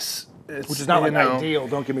 Yes. Which is not like ideal,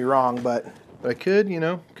 don't get me wrong, but... I could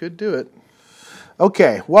do it.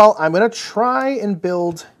 Okay, well, I'm going to try and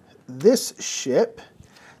build this ship.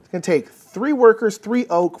 It's going to take 3 workers, 3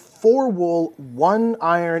 oak, 4 wool, 1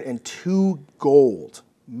 iron, and 2 gold.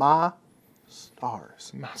 My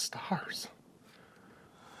stars. My stars.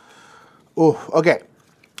 Oh, okay.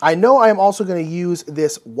 I know I am also going to use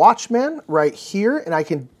this Watchman right here, and I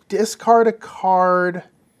can discard a card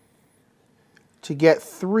to get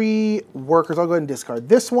 3 workers. I'll go ahead and discard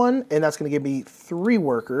this one, and that's going to give me 3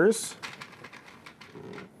 workers.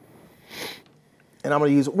 And I'm going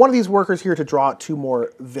to use one of these workers here to draw out 2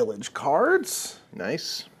 more village cards.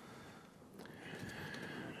 Nice.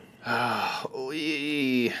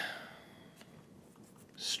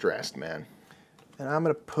 Stressed, man. And I'm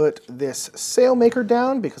going to put this Sailmaker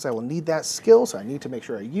down because I will need that skill, so I need to make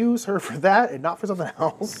sure I use her for that and not for something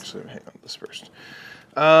else. So hang on this first.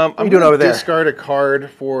 I'm you doing over there? Discard a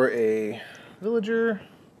card for a villager.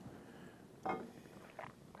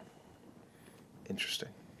 Interesting.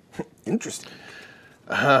 Interesting.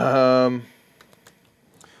 I'll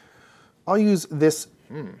use this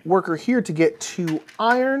worker here to get 2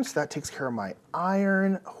 irons. That takes care of my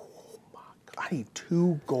iron. I need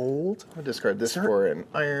 2 gold. I'll discard this for an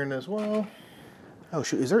iron as well. Oh,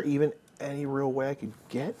 shoot. Is there even any real way I could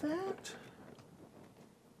get that?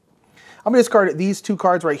 I'm going to discard these 2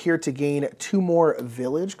 cards right here to gain 2 more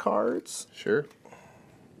village cards. Sure.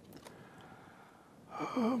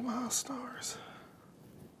 Oh, my stars.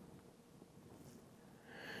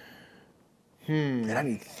 And I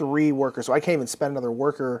need 3 workers, so I can't even spend another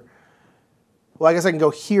worker. Well, I guess I can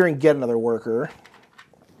go here and get another worker.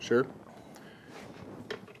 Sure.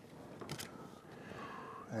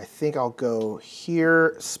 I think I'll go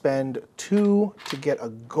here, spend 2 to get a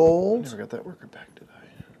gold. Never got that worker back, did I?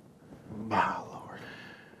 My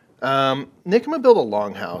Lord. Nick, I'm going to build a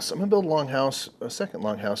longhouse. I'm going to build a second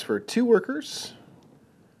longhouse for 2 workers,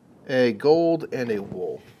 a gold, and a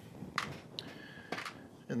wool.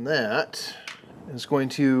 And that is going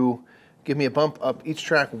to give me a bump up each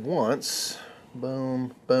track once.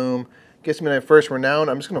 Boom, boom. Gets me my first renown.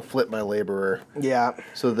 I'm just going to flip my laborer. Yeah.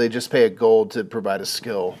 So they just pay a gold to provide a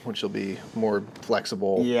skill, which will be more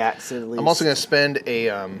flexible. Yeah, at least. I'm also going to spend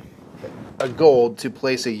a gold to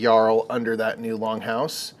place a Jarl under that new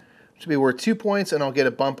longhouse. Should be worth 2 points, and I'll get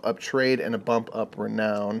a bump up trade and a bump up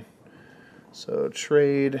renown. So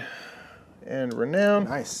trade and renown.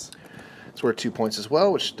 Nice. It's worth 2 points as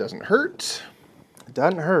well, which doesn't hurt. It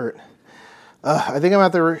doesn't hurt. I think I'm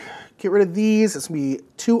going to have to get rid of these. It's going to be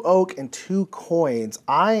 2 oak and 2 coins.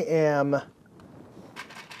 I am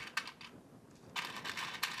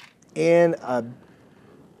in a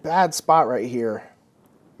bad spot right here.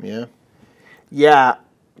 Yeah? Yeah,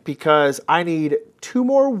 because I need 2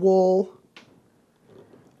 more wool,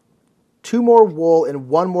 2 more wool, and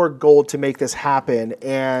 1 more gold to make this happen.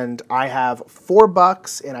 And I have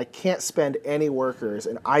 $4, and I can't spend any workers.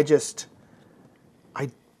 And I don't.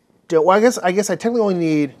 Well, I guess I technically only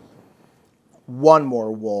need 1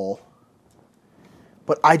 more wool,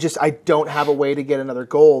 but I don't have a way to get another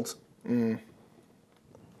gold.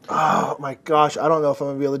 Oh my gosh, I don't know if I'm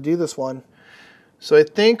gonna be able to do this one. So I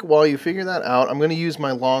think while you figure that out, I'm going to use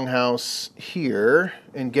my longhouse here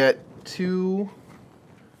and get 2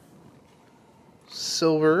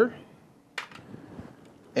 silver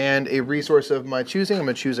and a resource of my choosing. I'm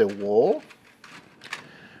going to choose a wool.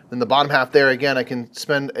 Then the bottom half there, again, I can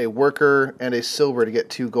spend a worker and a silver to get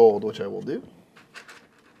 2 gold, which I will do.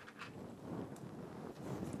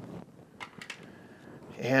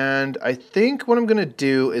 And I think what I'm going to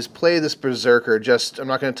do is play this Berserker. I'm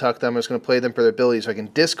not going to tuck them. I'm just going to play them for their abilities. So I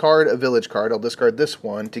can discard a village card. I'll discard this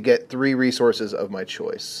one to get 3 resources of my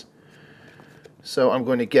choice. So I'm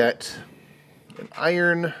going to get an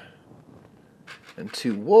iron and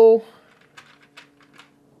 2 wool,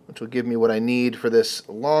 which will give me what I need for this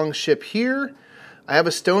long ship here. I have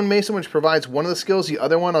a stonemason, which provides one of the skills. The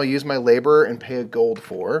other one I'll use my labor and pay a gold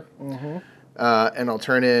for. And I'll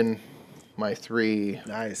turn in my 3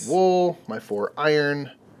 wool, my 4 iron,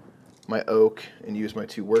 my oak, and use my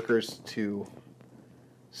 2 workers to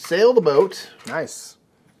sail the boat. Nice.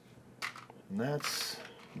 And that's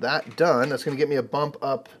that done. That's going to get me a bump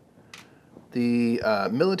up the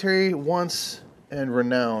military once and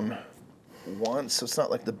renown once. So it's not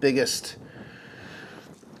like the biggest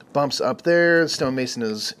bumps up there. The stonemason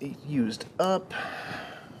is used up.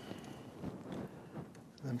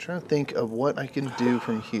 I'm trying to think of what I can do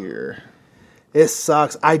from here. This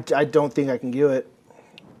sucks. I don't think I can do it.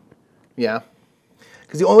 Yeah.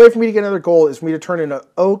 Because the only way for me to get another gold is for me to turn in an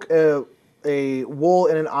oak, a wool,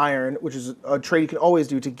 and an iron, which is a trade you can always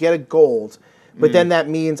do to get a gold. But then that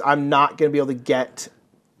means I'm not going to be able to get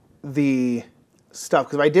the stuff.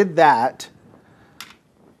 Because if I did that,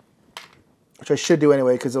 which I should do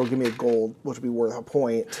anyway because it'll give me a gold, which will be worth a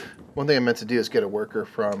point. One thing I meant to do is get a worker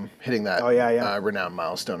from hitting that renowned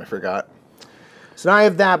milestone. I forgot. So now I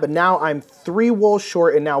have that, but now I'm 3 wool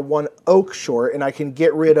short and now 1 oak short, and I can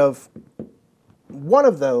get rid of one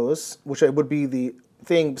of those, which would be the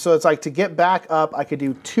thing. So it's like to get back up, I could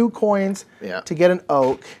do 2 coins to get an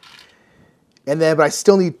oak, but I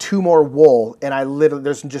still need 2 more wool, and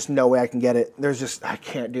there's just no way I can get it. I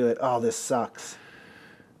can't do it. Oh, this sucks.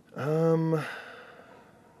 Because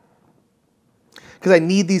I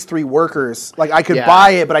need these 3 workers. Like I could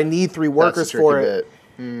buy it, but I need 3 workers for it.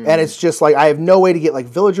 And it's just like I have no way to get like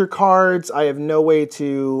villager cards. I have no way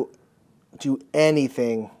to do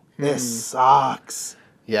anything. This sucks.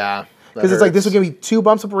 Yeah. Because it's like this would give me 2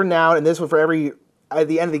 bumps up renown, and this would at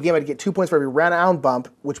the end of the game I'd get 2 points for every renown bump,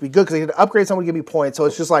 which would be good because I had to upgrade someone to give me points. So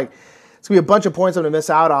it's just like it's gonna be a bunch of points I'm gonna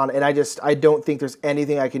miss out on, and I don't think there's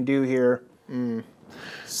anything I can do here.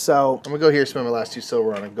 So I'm gonna go here, spend my last 2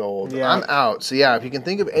 silver on a gold. Yeah. I'm out. So yeah, if you can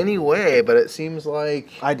think of any way, but it seems like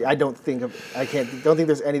I don't think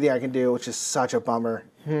there's anything I can do, which is such a bummer.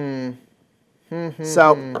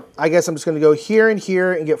 So I guess I'm just gonna go here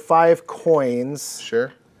and get 5 coins.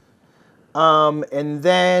 Sure. And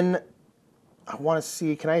then I want to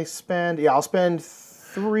see. Can I spend? Yeah, I'll spend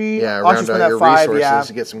 3. Yeah, I'll round out your 5, resources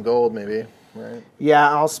to get some gold, maybe. Right. Yeah,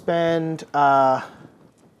 I'll spend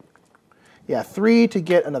 3 to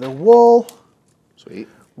get another wool. Sweet.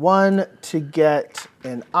 1 to get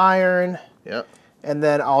an iron. Yep. And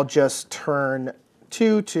then I'll just turn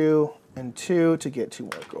 2 and 2 to get 2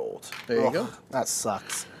 more gold. There you go. That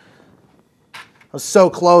sucks. I was so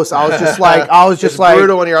close. I was just like, it's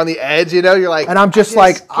brutal when you're on the edge, you know. You're like, and I'm just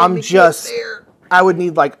like, I would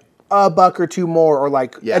need like a buck or 2 more, or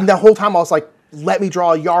like, and the whole time I was like, let me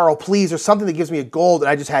draw a Jarl, please, or something that gives me a gold, and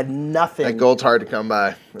I just had nothing. That gold's hard to come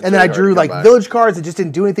by. And then I drew like village cards that just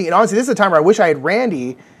didn't do anything. And honestly, this is a time where I wish I had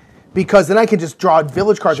Randy, because then I can just draw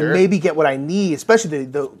village cards and maybe get what I need, especially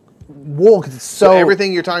the wool, because it's so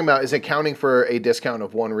everything you're talking about is accounting for a discount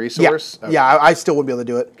of 1 resource? Yeah, okay. I still wouldn't be able to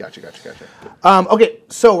do it. Gotcha. Okay,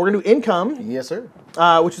 so we're going to do income. Yes, sir.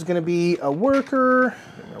 Which is going to be a worker.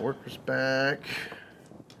 Get my workers back.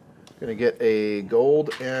 Gonna get a gold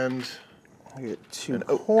and I get 2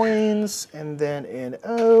 coins and then an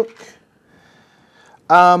oak.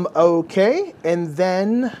 Okay, and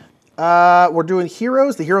then we're doing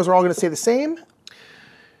heroes. The heroes are all going to stay the same.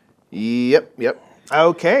 Yep.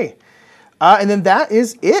 Okay, and then that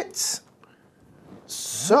is it.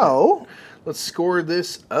 So let's score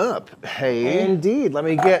this up. Hey, indeed. Let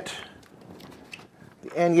me get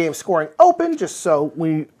the end game scoring open just so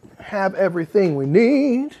we have everything we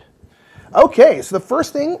need. Okay, so the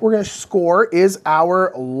first thing we're going to score is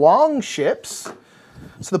our long ships.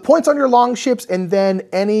 So the points on your long ships, and then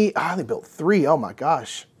any... they built 3. Oh, my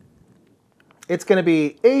gosh. It's going to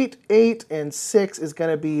be 8, 8, and 6 is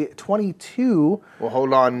going to be 22. Well,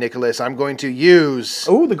 hold on, Nicholas. I'm going to use...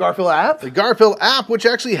 Oh, the Garphill app? The Garphill app, which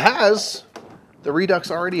actually has the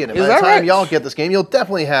Redux already in it. Is By that the time right? y'all get this game, you'll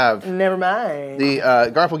definitely have... Never mind. The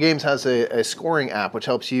Garphill Games has a scoring app, which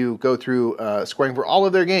helps you go through scoring for all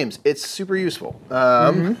of their games. It's super useful.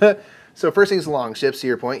 So first thing is long ships, to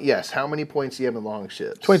your point. Yes, how many points do you have in long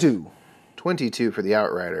ships? 22. 22 for the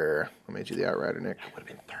Outrider. I made you the Outrider, Nick. That would have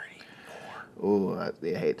been 34. Ooh, I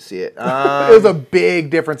hate to see it. It was a big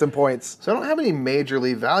difference in points. So I don't have any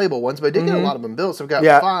majorly valuable ones, but I did get a lot of them built. So I've got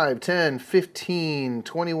 5, 10, 15,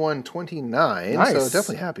 21, 29. Nice. So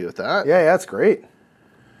definitely happy with that. Yeah, that's great.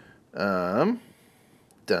 Dunskies.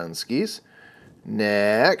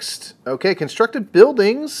 Next. Okay, constructed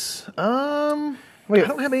buildings. I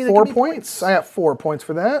don't have any. 4 points. I got 4 points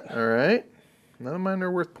for that. All right. None of mine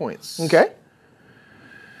are worth points. Okay.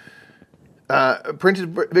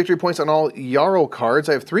 Printed victory points on all Jarl cards.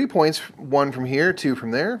 I have 3 points. 1 from here, 2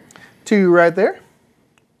 from there. 2 right there.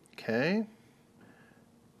 Okay.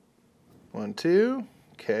 1, 2.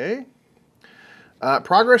 Okay.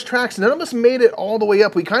 Progress tracks. None of us made it all the way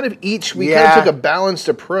up. We kind of took a balanced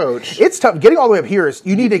approach. It's tough. Getting all the way up here is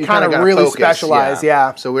you need to kind of really focus, specialize.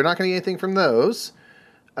 Yeah. So we're not going to get anything from those.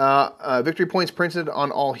 Victory points printed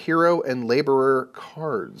on all hero and laborer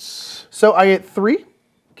cards. So I get 3.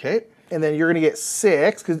 Okay. And then you're going to get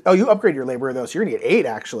 6. You upgrade your laborer, though, so you're going to get 8,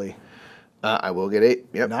 actually. I will get 8.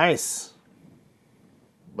 Yep. Nice.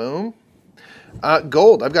 Boom.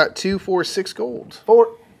 Gold. I've got 2, 4, 6 gold. 4.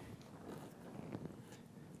 And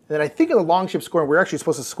then I think in the long ship scoring, we're actually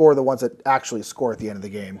supposed to score the ones that actually score at the end of the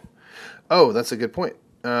game. Oh, that's a good point.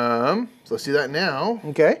 So let's do that now.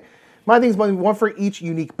 Okay. My thing's one for each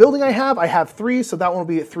unique building I have. I have 3, so that one will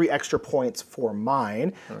be 3 extra points for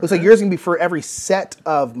mine. Looks like yours is going to be for every set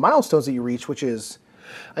of milestones that you reach, which is...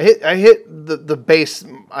 I hit the base.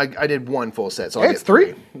 I did 1 full set, so I get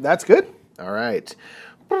 3. That's good. All right.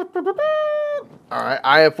 All right,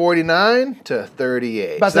 I have 49 to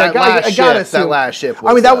 38. But So that last ship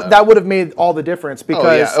was, that would have made all the difference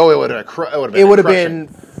because... it would have been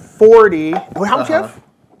 40... How much you have?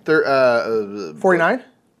 49?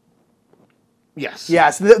 Yes.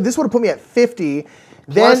 Yeah, so this would have put me at 50.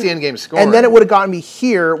 Plus the end game scoring. And then it would have gotten me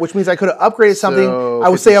here, which means I could have upgraded something. I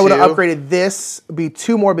would say I would have upgraded this, be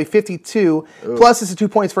 2 more, be 52. Ooh. Plus this is 2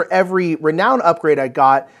 points for every renown upgrade I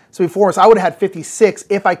got. So before, so I would have had 56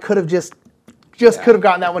 if I could have just could have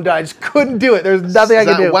gotten that one done. I just couldn't do it. There's nothing I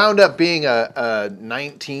could do. That wound up being a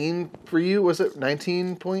 19 for you, was it?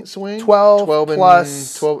 19-point swing? 12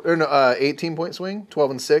 plus... 18-point swing?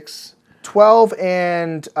 12 and 6? 12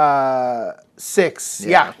 and 6.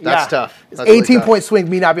 Yeah, that's tough. That's 18-point swing,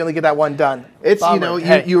 me not being able to get that one done. It's,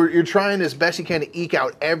 you're trying as best you can to eke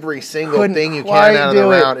out every single thing you can out of the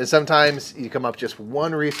round, and sometimes you come up just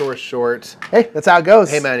 1 resource short. Hey, that's how it goes.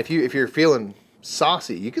 Hey, man, if you're feeling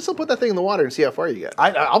saucy, you can still put that thing in the water and see how far you get.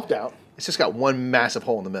 I'll doubt. It's just got 1 massive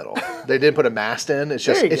hole in the middle. They didn't put a mast in. It's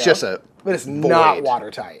just a but it's void. Not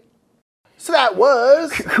watertight. So that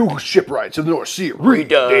was Shipwrights of the North Sea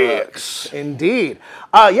Redux. Indeed.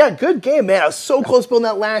 Yeah, good game, man. I was so close building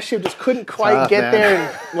that last ship, just couldn't quite get there.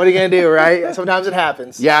 And what are you going to do, right? Sometimes it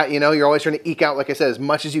happens. Yeah, you're always trying to eke out, like I said, as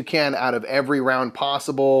much as you can out of every round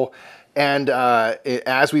possible. And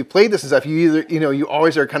as we played this and stuff, you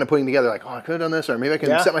always are kind of putting together like, oh, I could have done this, or maybe I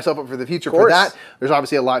can set myself up for the future for that. There's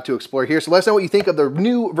obviously a lot to explore here. So let us know what you think of the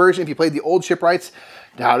new version. If you played the old Shipwrights,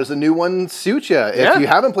 how does the new one suit you? If you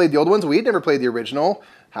haven't played the old ones, we'd never played the original.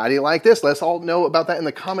 How do you like this? Let us all know about that in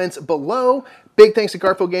the comments below. Big thanks to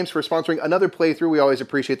Garphill Games for sponsoring another playthrough. We always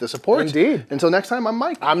appreciate the support. Indeed. Until next time, I'm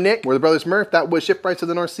Mike. I'm Nick. We're the brothers Murph. That was Shipwrights of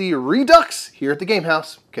the North Sea Redux here at the Game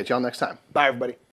House. Catch y'all next time. Bye, everybody.